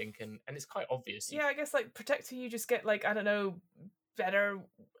here, I think, and it's quite obvious. I guess like Protector, you just get like, I don't know, better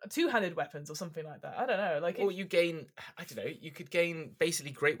two-handed weapons or something like that. I don't know, like, or you gain, I don't know, you could gain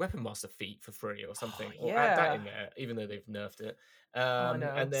basically Great Weapon Master feat for free or something, or add that in there, even though they've nerfed it.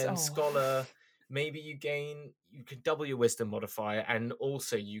 And then Scholar, maybe you could double your Wisdom modifier, and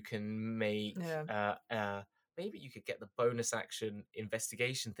also you can make maybe you could get the bonus action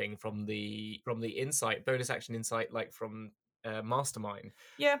investigation thing from the insight, bonus action insight, like from Mastermind.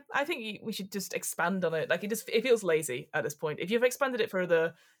 I think we should just expand on it. Like, it feels lazy at this point. If you've expanded it for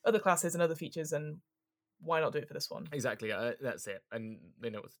the other classes and other features, then why not do it for this one? Exactly, that's it. And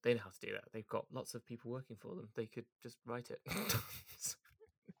they know how to do that. They've got lots of people working for them. They could just write it.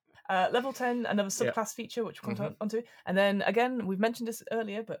 Level 10, another subclass feature, which we'll come onto. And then, again, we've mentioned this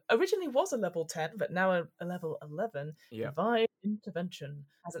earlier, but originally was a level 10, but now a level 11. Divine Intervention.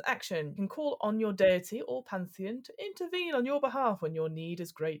 As an action, you can call on your deity or pantheon to intervene on your behalf when your need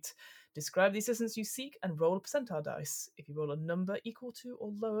is great. Describe the assistance you seek and roll a percentile dice. If you roll a number equal to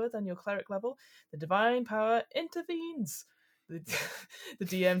or lower than your cleric level, the divine power intervenes. The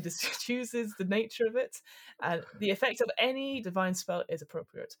DM chooses the nature of it, and the effect of any divine spell is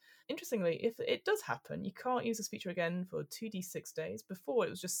appropriate. Interestingly, if it does happen, you can't use this feature again for 2d6 days. Before, it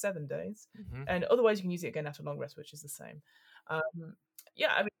was just 7 days, and otherwise you can use it again after long rest, which is the same. I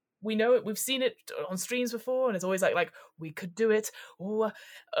mean, we know it. We've seen it on streams before, and it's always like we could do it. Or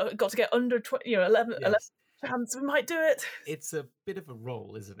got to get under 11 chance we might do it. It's a bit of a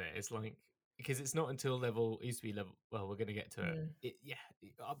roll, isn't it? It's like, because it's not until it used to be level, well, we're going to get to it.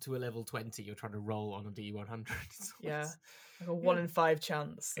 Up to a level 20, you're trying to roll on a D100. Like a 1 in 5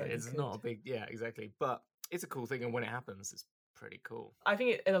 chance. It's not a big, exactly. But it's a cool thing, and when it happens, it's pretty cool. I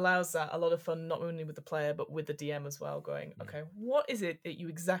think it allows that a lot of fun, not only with the player, but with the DM as well, going, okay, what is it that you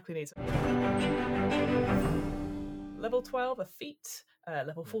exactly need? Level 12, a feat.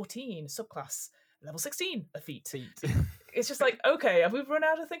 Level 14, subclass. Level 16, a feat. It's just like, okay, have we run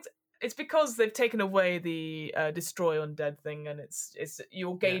out of things? It's because they've taken away the destroy undead thing, and it's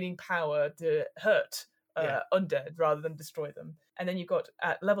you're gaining power to hurt undead rather than destroy them. And then you've got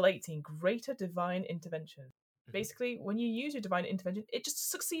at level 18, greater divine intervention. Basically, when you use your divine intervention, it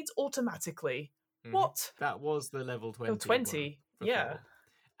just succeeds automatically. What? That was the level 20. Oh, 20, yeah.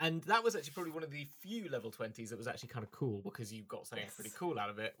 And that was actually probably one of the few level 20s that was actually kind of cool, because you got something pretty cool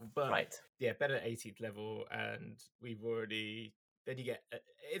out of it. But better 18th level, and we've already. Then you get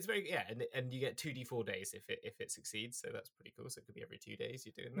it's very and you get 2d4 days if it succeeds, so that's pretty cool. So it could be every 2 days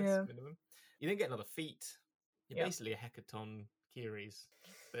you're doing this minimum. You then get another feat. You're basically a hecaton Kiri's.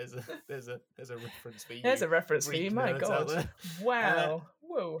 There's a reference for you. There's a reference for you. My God! Wow!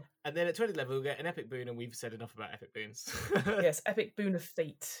 Whoa! And then at 20th level we'll get an epic boon, and we've said enough about epic boons. Yes, epic boon of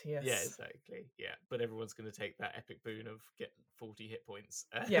fate. Yes. Yeah, exactly. Yeah, but everyone's going to take that epic boon of get 40 hit points.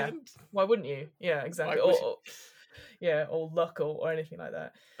 Why wouldn't you? Yeah, exactly. Or luck or anything like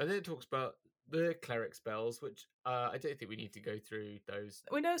that. And then it talks about the cleric spells, which I don't think we need to go through those.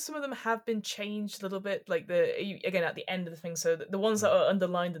 We know some of them have been changed a little bit, like again at the end of the thing. So the ones that are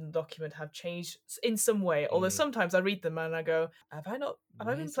underlined in the document have changed in some way. Although sometimes I read them and I go, have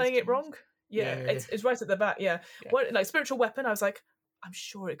I been playing it wrong? Yeah, it's right at the back. Yeah. What, like spiritual weapon? I was like, I'm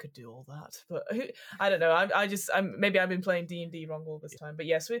sure it could do all that, but I don't know. Maybe I've been playing D&D wrong all this time. But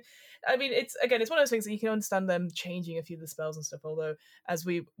yes, it's one of those things that you can understand them changing a few of the spells and stuff. Although, as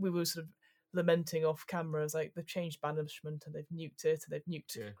we were sort of lamenting off cameras, like they've changed banishment and they've nuked it and they've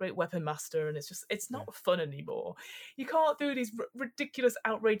nuked Great Weapon Master, and it's not fun anymore. You can't do these ridiculous,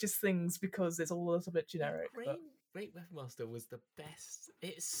 outrageous things because it's all a little bit generic. Great Weapon Master was the best.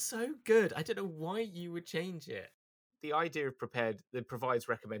 It's so good. I don't know why you would change it. The idea of that provides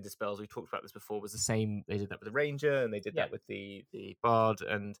recommended spells, we talked about this before, was the same. They did that with the Ranger and they did that with the Bard,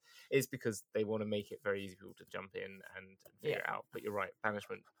 and it's because they want to make it very easy for people to jump in and figure it out. But you're right,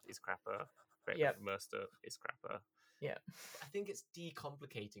 Banishment is crapper, Great Weapon Master is crapper. Yeah. I think it's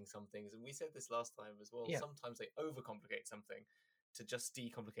decomplicating some things, and we said this last time as well. Sometimes they overcomplicate something to just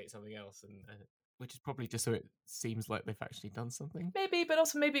decomplicate something else, and which is probably just so it seems like they've actually done something. Maybe, but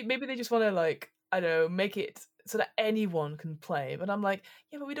also maybe they just want to, like, I don't know, make it so that anyone can play. But I'm like,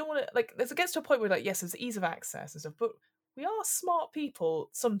 yeah, but we don't want to, like, it gets to a point where, like, yes, there's ease of access and stuff, but we are smart people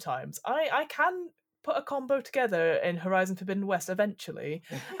sometimes. I can put a combo together in Horizon Forbidden West eventually,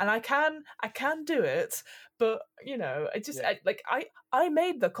 and I can do it, but you know, it just I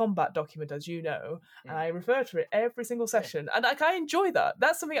made the combat document, as you know, and I refer to it every single session, and like I enjoy that.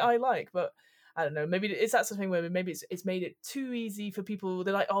 That's something I like, but I don't know, maybe it's that something where maybe it's made it too easy for people.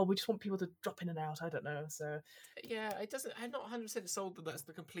 They're like, oh, we just want people to drop in and out. I don't know. So yeah, it doesn't. I'm not 100% sold that that's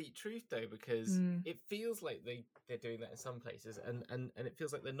the complete truth though, because it feels like they're doing that in some places, and it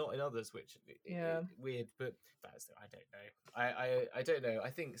feels like they're not in others, which weird. But I don't know. I don't know. I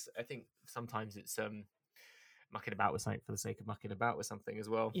think sometimes it's mucking about with something for the sake of mucking about with something as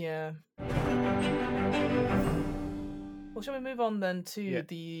well. Yeah. Well, shall we move on then to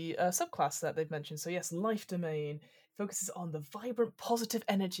the subclass that they've mentioned? So yes, Life Domain focuses on the vibrant, positive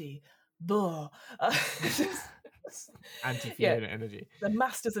energy. Anti-Fiona energy. The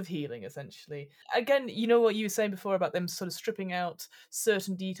masters of healing, essentially. Again, you know what you were saying before about them sort of stripping out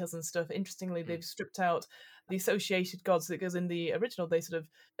certain details and stuff. Interestingly, they've stripped out the associated gods, because in the original they sort of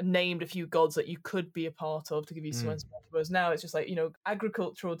named a few gods that you could be a part of to give you some inspiration. Whereas now it's just like, you know,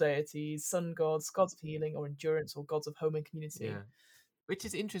 agricultural deities, sun gods, gods of healing or endurance, or gods of home and community. Yeah. Which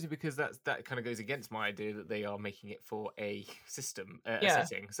is interesting because that kind of goes against my idea that they are making it for a system, a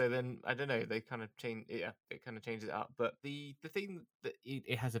setting. So then I don't know, they kind of change. Yeah, it kind of changes it up. But the thing that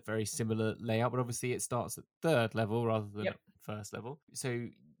it has a very similar layout, but obviously it starts at 3rd level rather than at 1st level. So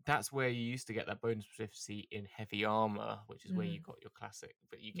that's where you used to get that bonus proficiency in heavy armor, which is where you got your classic.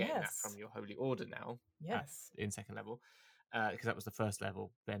 But you get that from your holy order now. In 2nd level. Because that was the 1st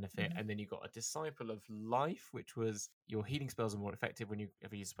level benefit, and then you got a Disciple of Life, which was your healing spells are more effective when you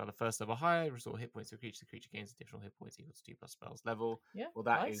ever use a spell at 1st level higher, restore hit points to a creature. The creature gains additional hit points equal to 2 plus spells level. Well,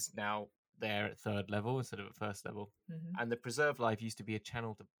 that is now there at 3rd level instead of at 1st level. And the Preserve Life used to be a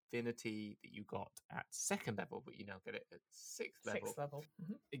channel divinity that you got at 2nd level, but you now get it at 6th level. 6th level.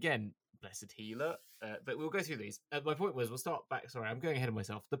 Again, Blessed Healer. But we'll go through these. My point was, we'll start back. Sorry, I'm going ahead of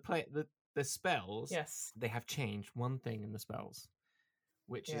myself. The spells, they have changed one thing in the spells,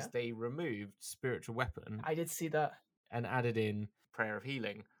 which is they removed Spiritual Weapon. I did see that. And added in Prayer of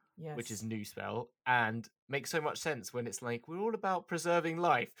Healing, which is a new spell, and makes so much sense when it's like, we're all about preserving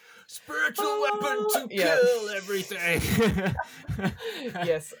life. Spiritual weapon to kill everything.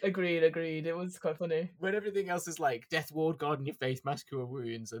 Yes, agreed. It was quite funny. When everything else is like Death Ward, Guard in your face, Mass Cure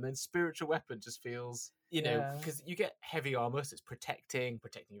Wounds, and then Spiritual Weapon just feels, you know, because you get heavy armor, so it's protecting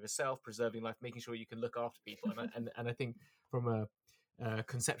yourself, preserving life, making sure you can look after people. And I think from a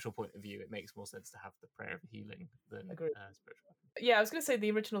conceptual point of view, it makes more sense to have the Prayer of Healing than Spiritual Weapon. Yeah, I was going to say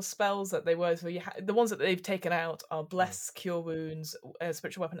the original spells that they were, so the ones that they've taken out are Bless, Cure Wounds,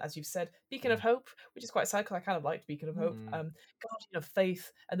 Spiritual Weapon, as you've said, Beacon of Hope, which is quite sad because I kind of liked Beacon of Hope, Guardian of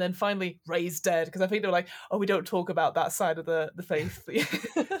Faith, and then finally Raise Dead, because I think they're like, oh, we don't talk about that side of the faith.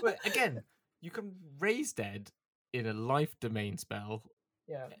 But again, you can Raise Dead in a life domain spell.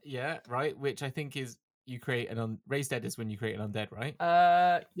 Yeah, right, which I think is, you create Raise Dead is when you create an undead, right?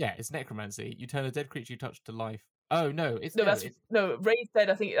 Yeah, it's necromancy. You turn a dead creature you touch to life. Oh no, it's Raise Dead.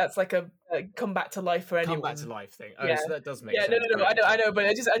 I think that's like a come back to life for anyone. Come back to life thing. Oh, so that does make sense. No. I know, but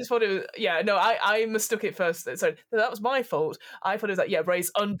I just thought it was. I mistook it first. Sorry, that was my fault. I thought it was like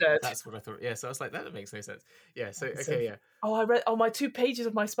Raise Undead. That's what I thought. Yeah, so I was like, that makes no sense. Yeah, so okay, yeah. Oh, I read. Oh, my 2 pages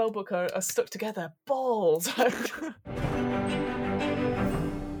of my spellbook are stuck together. Balls. So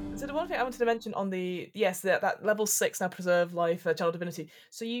the one thing I wanted to mention on that level 6 now, Preserve Life, Channel Divinity.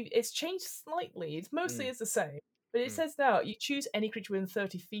 So it's changed slightly. It's mostly it's the same. But it says now you choose any creature within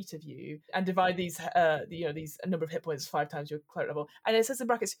 30 feet of you and divide these, these a number of hit points 5 times your cleric level. And it says in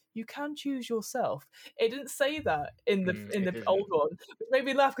brackets, you can choose yourself. It didn't say that in the old one, which made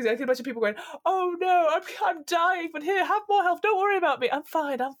me laugh because I can imagine people going, "Oh no, I'm dying, but here, have more health. Don't worry about me. I'm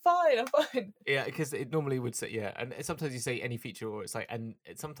fine. I'm fine. I'm fine." Yeah, because it normally would say and sometimes you say any feature, or it's like, and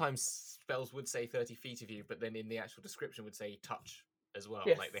sometimes spells would say 30 feet of you, but then in the actual description would say touch as well.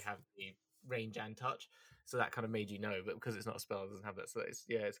 Yes. Like they have the range and touch, so that kind of made you know. But because it's not a spell, it doesn't have that. So it's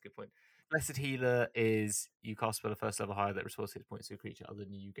a good point. Blessed Healer is you cast spell at first level higher that restores hit points to a creature other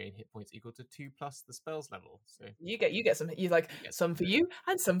than you gain hit points equal to 2 plus the spell's level. So you get some. You some for you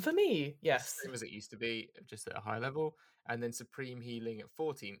and some for me. Yes, same as it used to be, just at a high level. And then Supreme Healing at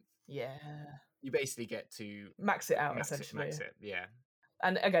 14th. Yeah, you basically get to max it out essentially. Max it, yeah.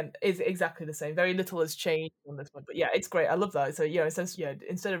 And again, is exactly the same. Very little has changed on this one, but yeah, it's great. I love that. So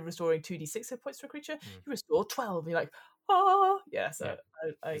instead of restoring 2d6 hit points to a creature, you restore 12. You're like, oh yeah. So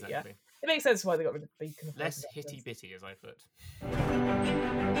exactly. It makes sense why they got rid of Beacon of less hitty bitty, as I put.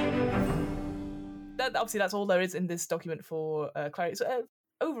 Obviously, that's all there is in this document for Cleric. So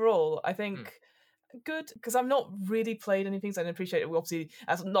overall, I think good, because I've not really played anything, so I appreciate it. Obviously,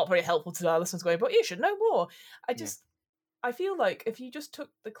 that's not very helpful to our listeners going, but you should know more. I feel like if you just took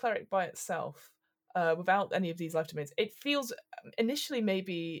the Cleric by itself, without any of these life domains, it feels initially,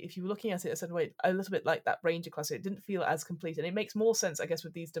 maybe if you were looking at it a certain way, a little bit like that Ranger class. It didn't feel as complete, and it makes more sense, I guess,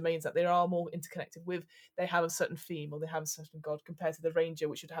 with these domains that they are more interconnected with. They have a certain theme or they have a certain god compared to the Ranger,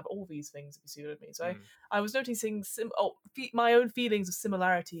 which should have all these things. If you see what I mean. So I was noticing my own feelings of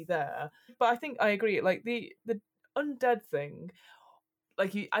similarity there, but I think I agree. Like the undead thing.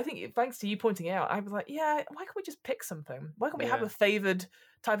 I think thanks to you pointing it out, I was like, yeah, why can't we just pick something? Why can't we have a favoured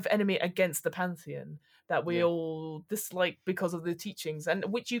type of enemy against the Pantheon that we all dislike because of the teachings, and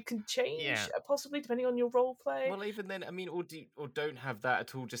which you can change possibly depending on your role play? Well, even then, I mean, or don't have that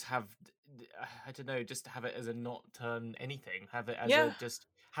at all. Just have, I don't know, just have it as a not turn anything. Have it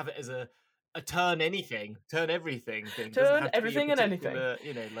as a turn anything, turn everything thing. Turn everything and anything.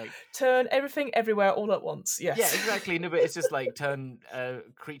 Turn everything everywhere all at once. Yes. Yeah, exactly. No, but it's just like turn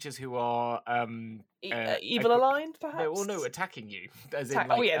creatures who are evil aligned, perhaps. No, attacking you. As in,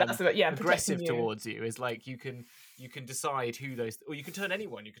 that's aggressive towards you. Is like you can decide who those, or you can turn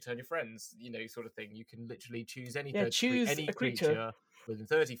anyone. You can turn your friends. Sort of thing. You can literally choose any creature within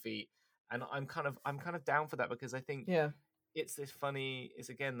 30 feet. And I'm kind of down for that, because I think it's this funny, it's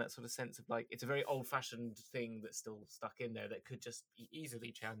again that sort of sense of like, it's a very old fashioned thing that's still stuck in there that could just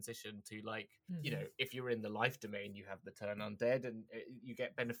easily transition to like, if you're in the life domain, you have the turn undead and you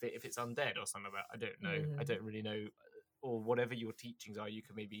get benefit if it's undead or something like that. I don't know. I don't really know, or whatever your teachings are, you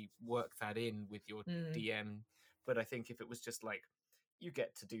can maybe work that in with your DM. But I think if it was just like, you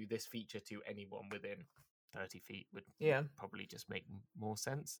get to do this feature to anyone within 30 feet would probably just make more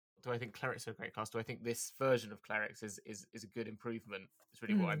sense. Do I think Clerics are a great class? Do I think this version of Clerics is a good improvement? It's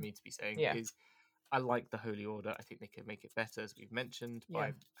really what I mean to be saying. Is I like the Holy Order. I think they could make it better, as we've mentioned,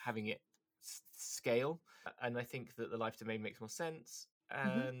 by having it scale. And I think that the life domain makes more sense.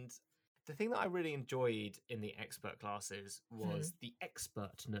 And the thing that I really enjoyed in the expert classes was the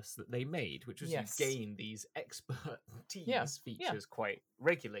expertness that they made, which was you gain these expertise features quite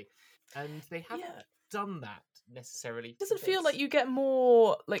regularly. And they haven't done that necessarily. Does it feel like you get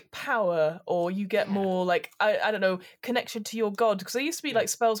more like power, or you get more like I don't know, connection to your god? Because there used to be like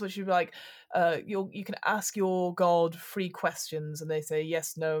spells which you'd be like you can ask your god 3 questions and they say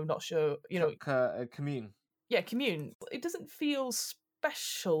yes, no, not sure, commune. Commune. It doesn't feel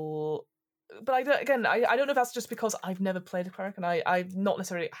special, but I don't know if that's just because I've never played a cleric and I not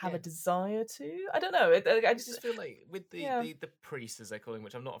necessarily have a desire to. I don't know. I just feel like with the priests, as they call them,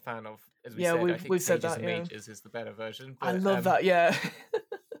 which I'm not a fan of, as we said, I think we've said Sages that, and Mages is the better version. But, I love that,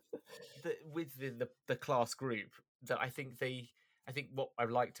 with the class group, that I think what I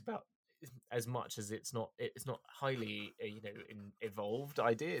liked about, as much as it's not highly evolved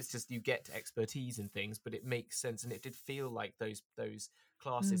idea, it's just you get expertise in things, but it makes sense, and it did feel like those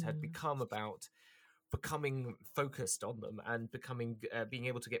classes had become about becoming focused on them and becoming being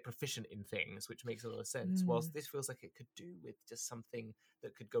able to get proficient in things, which makes a lot of sense. Whilst this feels like it could do with just something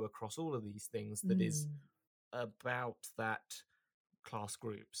that could go across all of these things that is about that class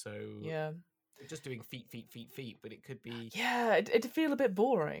group. So just doing feet, but it could be it'd feel a bit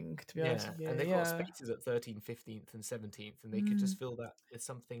boring, to be honest with you. And they've got spaces at 13th, 15th and 17th, and they could just fill that with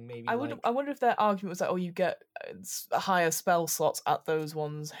something maybe I wonder if their argument was like, you get higher spell slots at those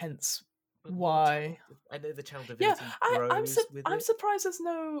ones, hence why. I know the channel divinity grows I'm surprised there's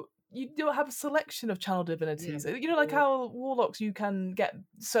you don't have a selection of channel divinities. Like how warlocks, you can get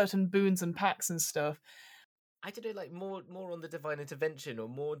certain boons and packs and stuff. I don't know, like more on the divine intervention or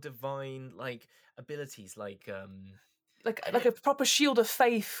more divine like abilities, like like a proper shield of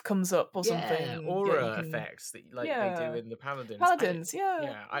faith comes up or yeah, something. Yeah, you aura can. effects that like they do Yeah, in the paladins. paladins.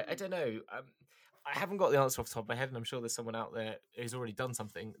 Yeah. I don't know. I haven't got the answer off the top of my head, and I'm sure there's someone out there who's already done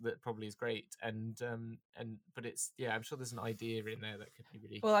something that probably is great. And but it's I'm sure there's an idea in there that could be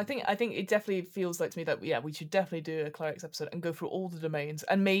really. Well, Really I think it definitely feels like to me that we should definitely do a clerics episode and go through all the domains,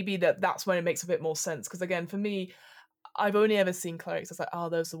 and maybe that's when it makes a bit more sense. Because again, for me, I've only ever seen clerics as like, oh,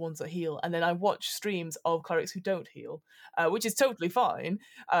 those are the ones that heal, and then I watch streams of clerics who don't heal, which is totally fine.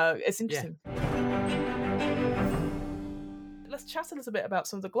 It's interesting. Let's chat a little bit about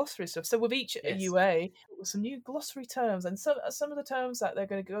some of the glossary stuff. So with each UA, some new glossary terms, and some of the terms that they're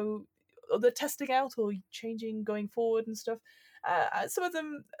going to go, or they're testing out or changing going forward and stuff. Some of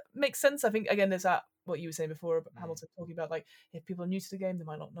them make sense. I think again, there's that what you were saying before about Hamilton talking about like if people are new to the game, they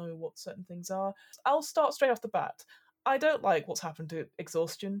might not know what certain things are. I'll start straight off the bat. I don't like what's happened to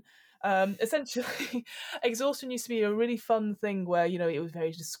exhaustion. Essentially, exhaustion used to be a really fun thing where it was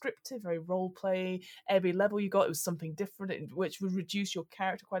very descriptive, very role play. Every level you got, it was something different, which would reduce your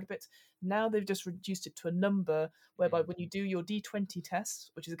character quite a bit. Now they've just reduced it to a number, whereby when you do your D20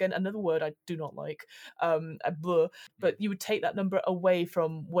 test, which is again another word I do not like, but you would take that number away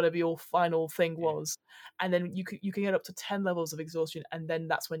from whatever your final thing was, and then you can get up to 10 levels of exhaustion, and then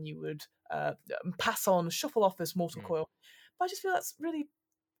that's when you would pass on, shuffle off this mortal coil. But I just feel that's really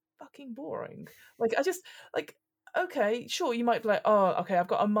fucking boring. Like I just like okay, sure, you might be like, oh, okay, I've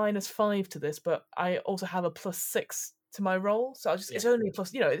got a -5 to this, but I also have a +6 to my roll, so it's only a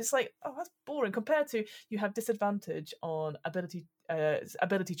plus. It's like, oh, that's boring compared to you have disadvantage on ability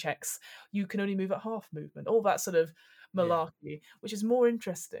checks. You can only move at half movement. All that sort of malarkey, which is more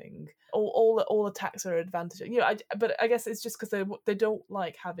interesting. All attacks are advantage. But I guess it's just because they don't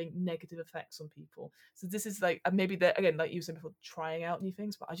like having negative effects on people. So this is like maybe they're again like you said before, trying out new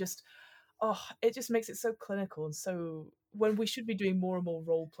things. But it just makes it so clinical and so when we should be doing more and more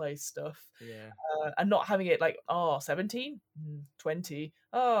role play stuff. And not having it like 17 20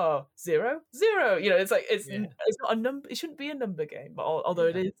 0 0. It's like it's not a number. It shouldn't be a number game, but although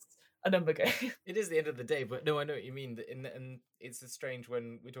it is a number game. It is the end of the day, but no, I know what you mean. And it's strange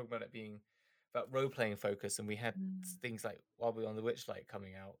when we talk about it being about role playing focus, and we had things like While We're on the Witchlight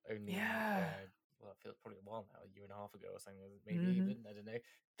coming out only. Well, it feels probably a while now, a year and a half ago or something, maybe even. I don't know.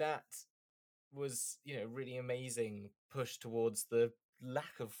 That was really amazing push towards the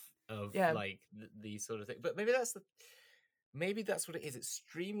lack of like these sort of things. But maybe that's what it is. It's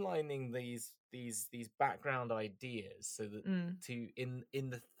streamlining these background ideas so that in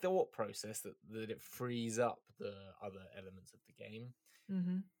the thought process that it frees up the other elements of the game.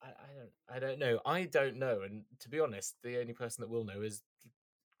 I don't know, and to be honest, the only person that will know is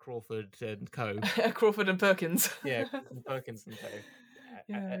Crawford and Co. Crawford and Perkins. Perkins and Co.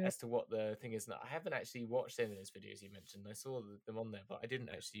 As to what the thing is. I haven't actually watched any of those videos you mentioned. I saw them on there, but I didn't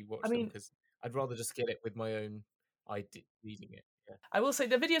actually watch them because I'd rather just get it with my own idea reading it. I will say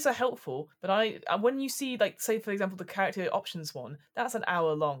the videos are helpful, but when you see like say for example the character options one, that's an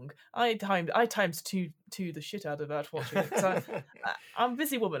hour long. I timed two the shit out of that watching it. So I'm a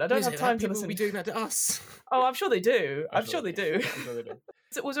busy woman. I don't have time to listen. People will be doing that to us. Oh, I'm sure they do. I'm sure they do.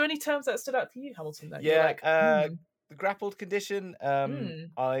 So, was there any terms that stood out to you, Hamilton? That the grappled condition.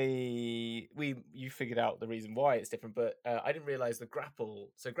 You figured out the reason why it's different, but I didn't realize the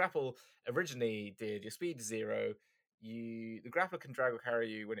grapple. So grapple originally did your speed 0. The grappler can drag or carry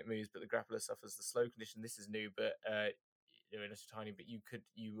you when it moves, but the grappler suffers the slow condition. This is new, but it's tiny. But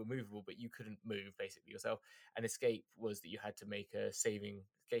you were movable, but you couldn't move basically yourself. And escape was that you had to make a saving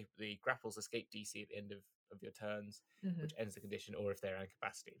escape. The grapples escape DC at the end of your turns, which ends the condition, or if they're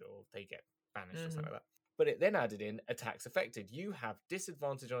incapacitated or they get banished or something like that. But it then added in attacks affected. You have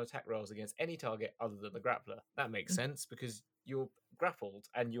disadvantage on attack rolls against any target other than the grappler. That makes sense because you're grappled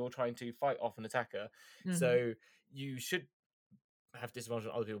and you're trying to fight off an attacker. So you should have disadvantage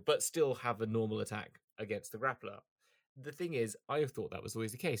on other people, but still have a normal attack against the grappler. The thing is, I thought that was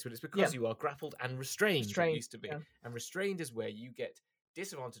always the case, but it's because you are grappled and restrained. It used to be. And restrained is where you get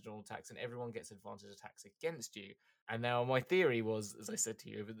disadvantage on attacks and everyone gets advantage attacks against you. And now my theory was, as I said to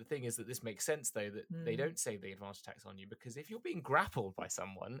you, but the thing is that this makes sense though, that they don't say the advantage attacks on you, because if you're being grappled by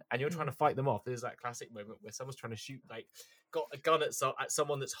someone and you're trying to fight them off, there's that classic moment where someone's trying to shoot, like got a gun at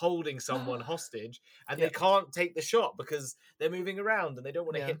someone that's holding someone hostage, and they can't take the shot because they're moving around and they don't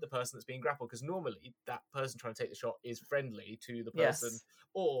want to hit the person that's being grappled, because normally that person trying to take the shot is friendly to the person,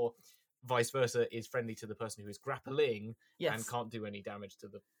 or vice versa, is friendly to the person who is grappling and can't do any damage to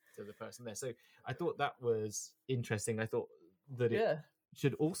the person there. So I thought that was interesting. I thought that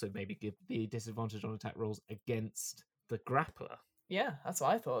should also maybe give the disadvantage on attack rolls against the grappler. Yeah, that's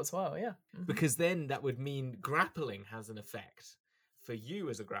what I thought as well. Yeah, because then that would mean grappling has an effect for you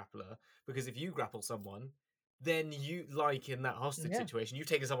as a grappler. Because if you grapple someone, then you, like in that hostage situation, you've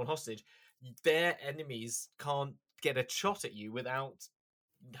taken someone hostage. Their enemies can't get a shot at you without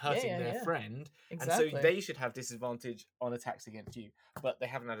hurting their friend, exactly. And so they should have disadvantage on attacks against you. But they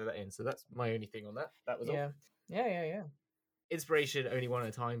haven't added that in, so that's my only thing on that. That was all. Yeah. Inspiration only one at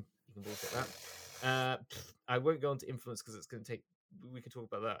a time. You can bullshit that. I won't go into influence because it's going to take. We can talk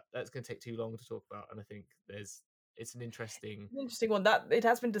about that. That's going to take too long to talk about, and I think it's an interesting one that it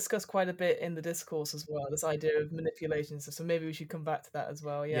has been discussed quite a bit in the discourse as well. This idea of manipulation stuff. So maybe we should come back to that as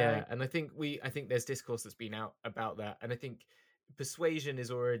well. Yeah, and I think there's discourse that's been out about that, and I think persuasion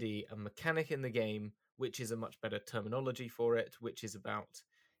is already a mechanic in the game, which is a much better terminology for it, which is about.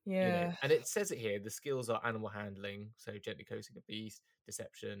 And it says it here. The skills are animal handling, so gently coaxing a beast,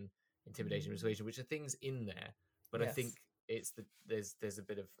 deception, intimidation, persuasion, which are things in there. But I think it's there's a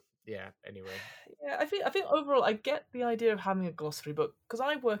bit of anyway. Yeah, I think overall I get the idea of having a glossary, but because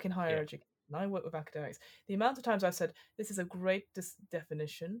I work in higher education and I work with academics, the amount of times I've said this is a great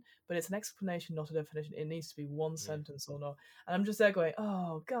definition, but it's an explanation, not a definition. It needs to be one sentence or not. And I'm just there going,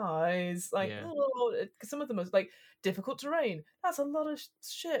 oh, guys, like, because some of them are like difficult terrain. That's a lot of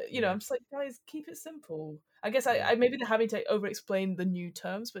shit. I'm just like, guys, keep it simple. I guess I maybe they're having to over-explain the new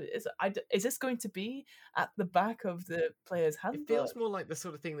terms, but is this going to be at the back of the player's handbook? It feels more like the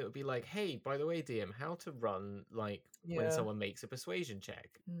sort of thing that would be like, hey, by the way, DM, how to run when someone makes a persuasion check.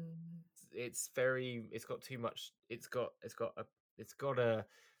 It's got too much. It's got a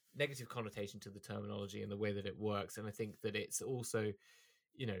negative connotation to the terminology and the way that it works, and I think that it's also,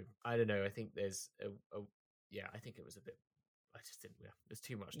 I don't know. I think there's I think it was a bit. I just didn't. Yeah, there's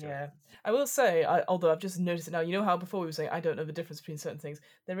too much to it. I will say, although I've just noticed it now, you know how before we were saying I don't know the difference between certain things.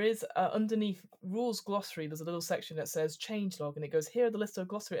 There is underneath rules glossary. There's a little section that says changelog, and it goes, here are the list of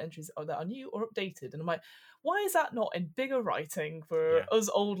glossary entries that are new or updated. And I'm like, why is that not in bigger writing for us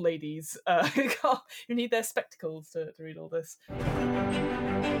old ladies who need their spectacles to read all this?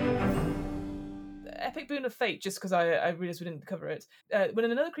 Epic Boon of Fate, just because I realised we didn't cover it. When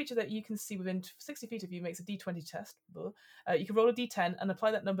another creature that you can see within 60 feet of you makes a d20 test, you can roll a d10 and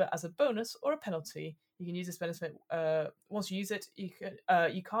apply that number as a bonus or a penalty. You can use this benefit once you use it. You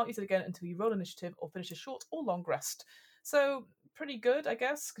can't use it again until you roll initiative or finish a short or long rest. So pretty good, I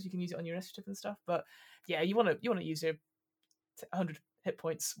guess, because you can use it on your initiative and stuff. But yeah, you want to use your 100 hit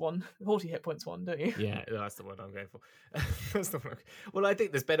points 40 hit points 1, don't you? Yeah, that's the one I'm going for. That's the one. Well, I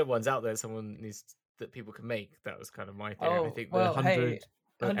think there's better ones out there. Someone needs that people can make. That was kind of my theory. I think the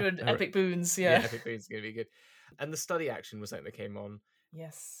 100 epic boons. Yeah, epic boons is going to be good. And the study action was something that came on.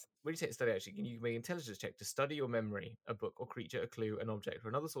 Yes. When you take study action, you can make an intelligence check to study your memory, a book or creature, a clue, an object, or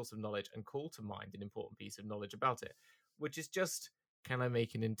another source of knowledge, and call to mind an important piece of knowledge about it. Which is just, can I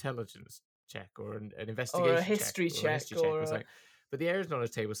make an intelligence check or an investigation or a history check or something? But the areas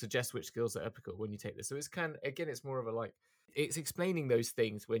knowledge table suggests which skills are applicable when you take this. So it's it's more of a it's explaining those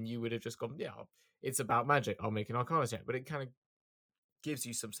things when you would have just gone, it's about magic, I'll make an Arcana check. But it kind of gives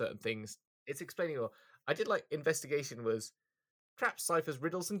you some certain things. It's explaining, I did investigation was traps, ciphers,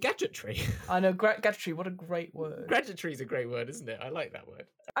 riddles, and gadgetry. I know, gadgetry, what a great word. Gadgetry is a great word, isn't it? I like that word.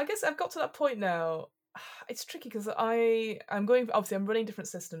 I guess I've got to that point now. It's tricky because I'm running different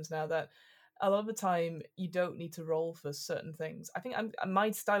systems now that a lot of the time you don't need to roll for certain things. I think my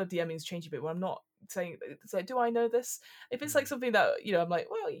style of DMing is changing a bit where I'm not saying, it's like, do I know this? If it's like something that, I'm like,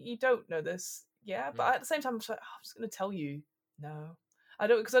 well, you don't know this. Yeah. But at the same time, I'm just like, I'm just going to tell you, no. I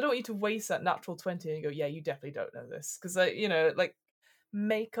don't want you to waste that natural 20 and go, yeah, you definitely don't know this. Because,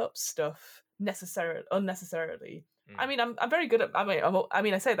 make up stuff unnecessarily. I mean, I'm very good at.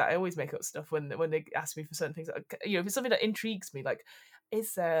 I say that I always make up stuff when they ask me for certain things. If it's something that intrigues me, like,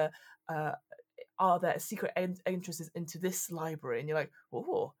 is there are there secret entrances into this library? And you're like,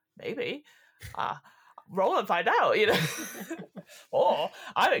 oh, maybe. Roll and find out. Or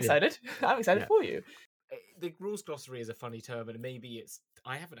I'm excited. I'm excited for you. The rules glossary is a funny term, and maybe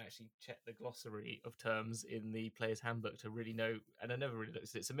I haven't actually checked the glossary of terms in the player's handbook to really know, and I never really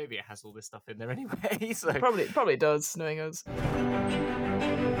looked at it, so maybe it has all this stuff in there anyway. So probably does, knowing us.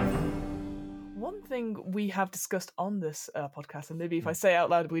 One thing we have discussed on this podcast, and maybe if I say it out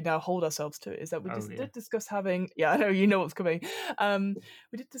loud, we now hold ourselves to it, is that we did discuss having. Yeah, I know you know what's coming.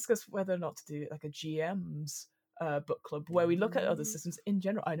 We did discuss whether or not to do like a GM's book club where we look at other systems in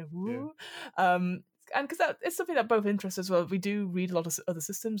general. I know. and because that it's something that both interests as well. We do read a lot of other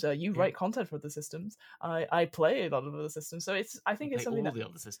systems. You write content for other systems. I play a lot of other systems. So I think it's something all the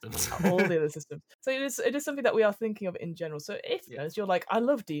other systems. all the other systems. So it is something that we are thinking of in general. So if you're like, I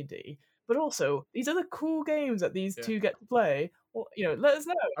love D&D, but also these other cool games that these two get to play, well, let us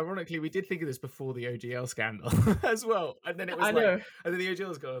know. Ironically, we did think of this before the OGL scandal as well, and then it was and then the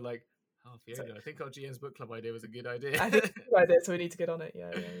OGL's going like, "Oh, Fiona, I think our GM's book club idea was a good idea." I think it's a good idea, so we need to get on it.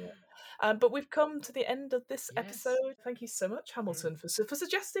 Yeah. But we've come to the end of this episode. Thank you so much, Hamilton, for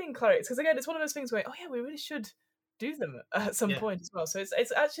suggesting clerics, because again, it's one of those things where we really should do them at some point as well. So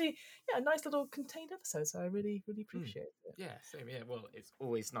it's actually a nice little contained episode. So I really appreciate it. Yeah, same. Yeah, well, it's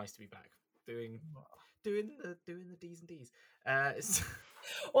always nice to be back doing the D's and D's.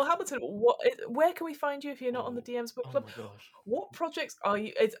 Well, Hamilton, where can we find you if you're not on the DM's book club? Oh my gosh. What projects are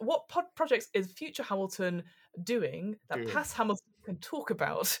you? What projects is future Hamilton doing that past Hamilton can talk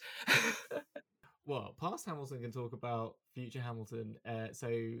about? Well, past Hamilton can talk about future Hamilton. So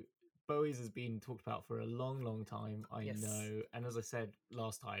Bowie's has been talked about for a long time. I know, and as I said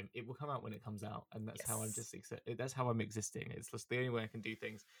last time, it will come out when it comes out, and that's how that's how I'm existing. It's just the only way I can do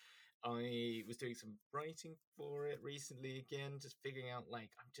things. I was doing some writing for it recently again, just figuring out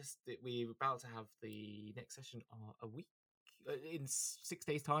we're about to have the next session a week in 6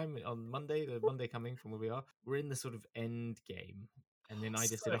 days time on Monday, the Monday coming from where we are. We're in the sort of end game. And then I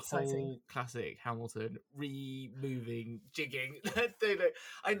just did a whole classic Hamilton removing, jigging.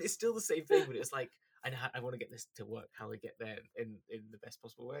 And it's still the same thing, but it's like, I want to get this to work, how I get there in the best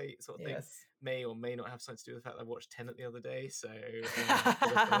possible way, sort of thing. May or may not have something to do with the fact that I watched Tenet the other day, so for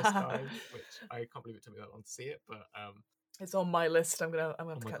the first time, which I can't believe it took me that long to see it, but it's on my list. I'm gonna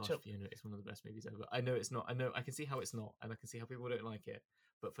have to catch up. Fiona, it's one of the best movies ever. I know it's not. I know I can see how it's not, and I can see how people don't like it.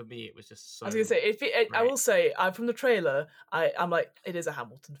 But for me, it was just so. I was gonna say, I will say, from the trailer, I'm like, it is a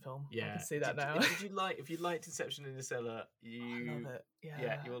Hamilton film. Yeah, I can see that now. If you liked Inception and Interstellar, I love it.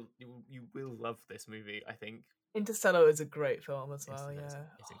 Yeah, you will love this movie. I think Interstellar is a great film as well.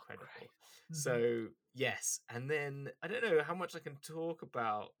 It's incredible. So yes, and then I don't know how much I can talk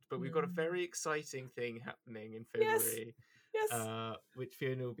about, but we've got a very exciting thing happening in February. Yes. Which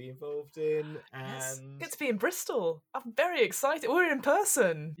Fiona will be involved in, and get to be in Bristol. I'm very excited. We're in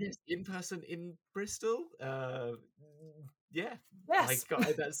person. Yes, in person in Bristol. Yes. My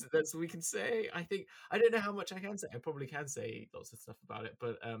God, that's what we can say. I think I don't know how much I can say. I probably can say lots of stuff about it,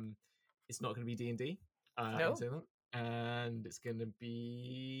 but it's not going to be D&D. No. And it's going to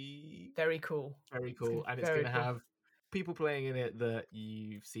be very cool. Very cool, and it's going to have people playing in it that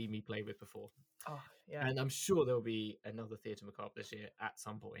you've seen me play with before. Oh, yeah. And I'm sure there'll be another Theatre Macabre this year at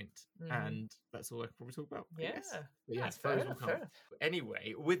some point. And that's all I can probably talk about. Yeah. But yeah, those will come.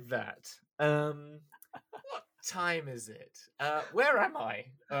 Anyway, with that, what time is it? Where am I?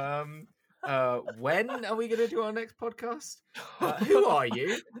 When are we going to do our next podcast? Who are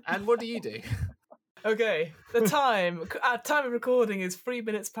you? And what do you do? Okay, the time of recording is 3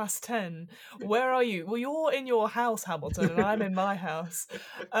 minutes past 10. Where are you? Well, you're in your house, Hamilton, and I'm in my house.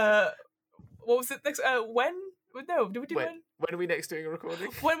 What was it next? When? No, did we do when? When are we next doing a recording?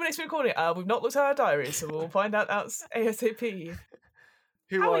 When are we next doing a recording? We've not looked at our diaries, so we'll find out ASAP.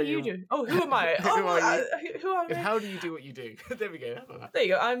 How are you doing? Oh, who am I? Who are you? Who am I? How do you do what you do? There we go. There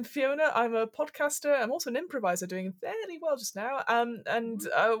you go. I'm Fiona. I'm a podcaster. I'm also an improviser, doing fairly well just now.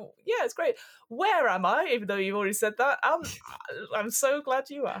 Yeah, it's great. Where am I? Even though you've already said that, I'm so glad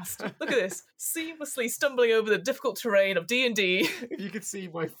you asked. Look at this, seamlessly stumbling over the difficult terrain of D&D. You can see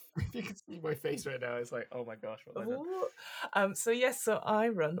my face right now. It's like, oh my gosh, what have I done? So I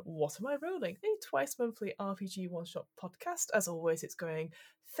run What Am I Rolling, a twice monthly RPG one-shot podcast. As always, it's going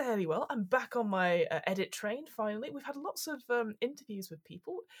fairly well. I'm back on my edit train finally. We've had lots of interviews with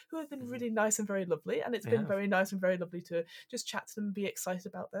people who have been really nice and very lovely, and it's been very nice and very lovely to just chat to them and be excited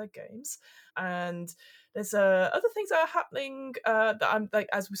about their games. And there's other things that are happening that I'm like,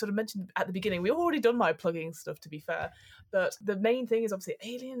 as we sort of mentioned at the beginning, we've already done my plugging stuff, to be fair, but the main thing is obviously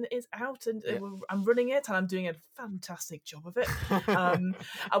Alien is out, and I'm running it, and I'm doing a fantastic job of it.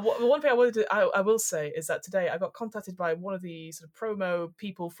 One thing I will say is that today I got contacted by one of the sort of promo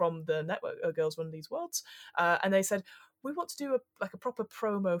people from the network, Girls Run These Worlds, and they said, we want to do a proper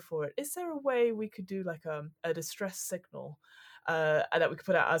promo for it. Is there a way we could do like a distress signal and that we could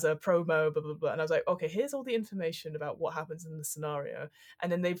put out as a promo, blah, blah, blah. And I was like, okay, here's all the information about what happens in the scenario.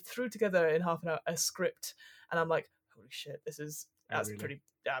 And then they threw together in half an hour a script, and I'm like, holy shit, that's really? Pretty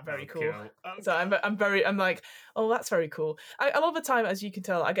very cool. Okay. So I'm like, oh, that's very cool. A lot of the time, as you can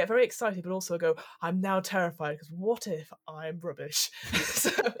tell, I get very excited, but also go, I'm now terrified, because what if I'm rubbish?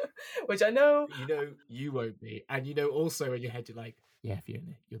 Which I know you won't be, and also in your head you're like, Yeah,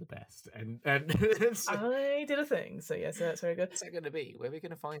 Fiona, you're the best. And I did a thing, so yes, that's very good. What's that going to be? Where are we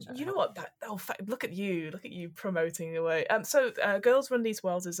going to find that? You know what? Look at you promoting away. So Girls Run These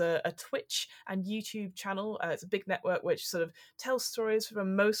Worlds is a Twitch and YouTube channel. It's a big network which sort of tells stories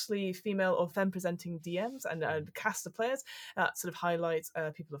from mostly female or femme presenting DMs and cast of players that sort of highlights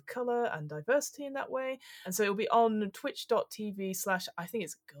people of color and diversity in that way. And so it'll be on twitch.tv/ I think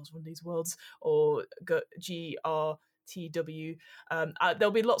it's Girls Run These Worlds or GRTW.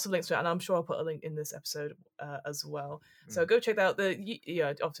 There'll be lots of links to it, and I'm sure I'll put a link in this episode as well. So go check that out.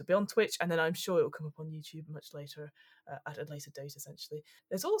 Obviously be on Twitch, and then I'm sure it will come up on YouTube much later at a later date. Essentially,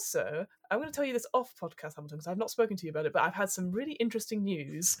 there's also, I'm going to tell you this off podcast, Hamilton, because I've not spoken to you about it, but I've had some really interesting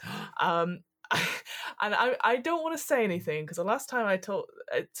news. And I don't want to say anything because the last time I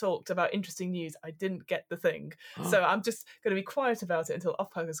talked about interesting news, I didn't get the thing. So I'm just going to be quiet about it until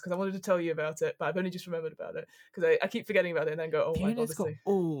off podcast because I wanted to tell you about it, but I've only just remembered about it because I keep forgetting about it and then go, oh my god, Fiona's got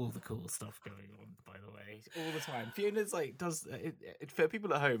all the cool stuff going on, by the way, all the time. Fiona's like does for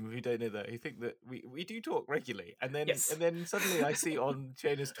people at home who don't know that, who think that we do talk regularly, and then suddenly I see on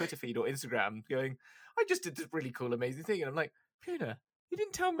Fiona's Twitter feed or Instagram going, I just did this really cool, amazing thing, and I'm like, Fiona, you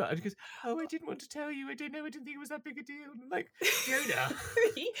didn't tell me that. And he goes, oh, I didn't want to tell you. I didn't know. I didn't think it was that big a deal. And I'm like, Fiona.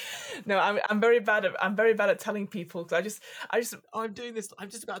 No, I'm very bad at telling people because I'm doing this. I'm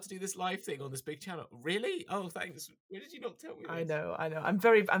just about to do this live thing on this big channel. Really? Oh, thanks. Where did you not tell me this? I know. I'm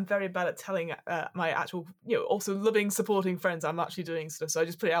very bad at telling my actual, also loving, supporting friends I'm actually doing stuff. So I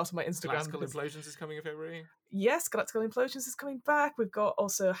just put it out on my Instagram. Galactical Implosions is coming in February. Yes, Galactical Implosions is coming back. We've got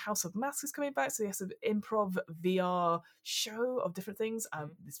also House of Masks is coming back. So yes, an improv VR show of different things.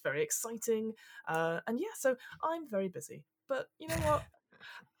 It's very exciting. And yeah, so I'm very busy. But you know what?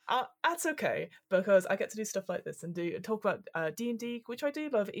 That's okay because I get to do stuff like this and talk about D&D, which I do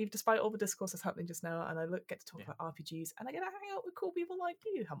love, even despite all the discourse that's happening just now. And I get to talk about RPGs, and I get to hang out with cool people like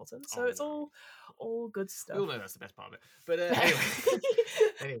you, Hamilton. So it's all good stuff. We all know that's the best part of it. But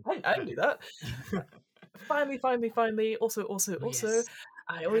anyway, I knew that. Finally. Also, yes.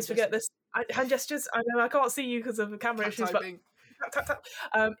 I always forget this. Hand gestures. I know I can't see you because of the camera issues, but. Tap.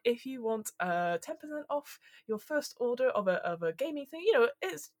 If you want 10% off your first order of a gaming thing,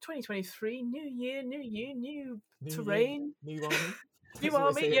 it's 2023, new year, new you, new terrain, new army. New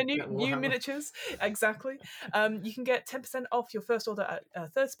army, new miniatures, exactly. You can get 10% off your first order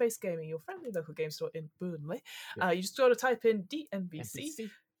at Third Space Gaming, your friendly local game store in Burnley. You just got to type in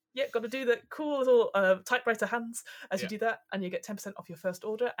DMBC. Yeah, got to do the cool little typewriter hands as you do that, and you get 10% off your first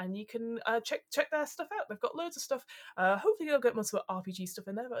order, and you can check their stuff out. They've got loads of stuff. Hopefully they'll get most of the RPG stuff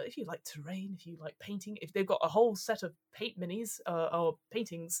in there, but if you like terrain, if you like painting, if they've got a whole set of paint minis, or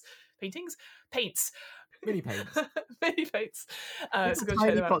paints. Mini paints. Mini paints. So go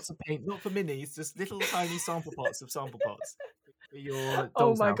tiny pots of paint, not for minis, just little tiny sample pots of sample pots.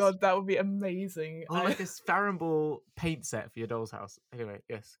 Oh my god, that would be amazing. Like a Farrenball paint set for your doll's house. Anyway,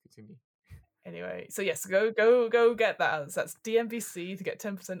 yes, continue. Anyway, so yes, go get that. That's DMVC to get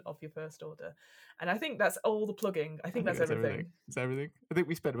 10% off your first order. And I think that's all the plugging. I think that's everything. It's everything. I think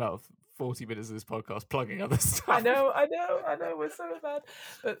we spent about 40 minutes of this podcast plugging other stuff. I know. We're so bad.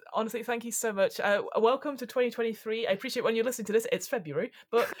 But honestly, thank you so much. Welcome to 2023. I appreciate when you're listening to this, it's February.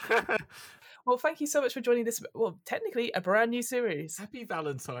 But well, thank you so much for joining this, technically a brand new series. Happy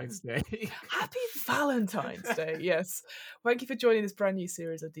Valentine's Day. Happy Valentine's Day. Yes. Thank you for joining this brand new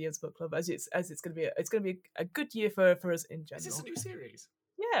series of DM's Book Club. As it's going to be a good year for us in general. Is this a new series?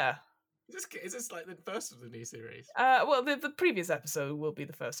 Yeah. Is this like the first of the new series? Well, the previous episode will be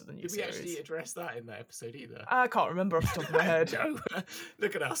the first of the new series. Did we actually address that in that episode either? I can't remember off the top of my head. No.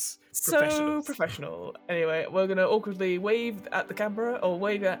 Look at us. So professional. Anyway, we're going to awkwardly wave at the camera or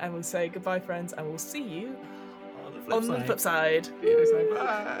wave at, and we'll say goodbye, friends, and we'll see you on the flip side.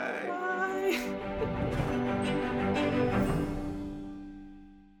 Bye.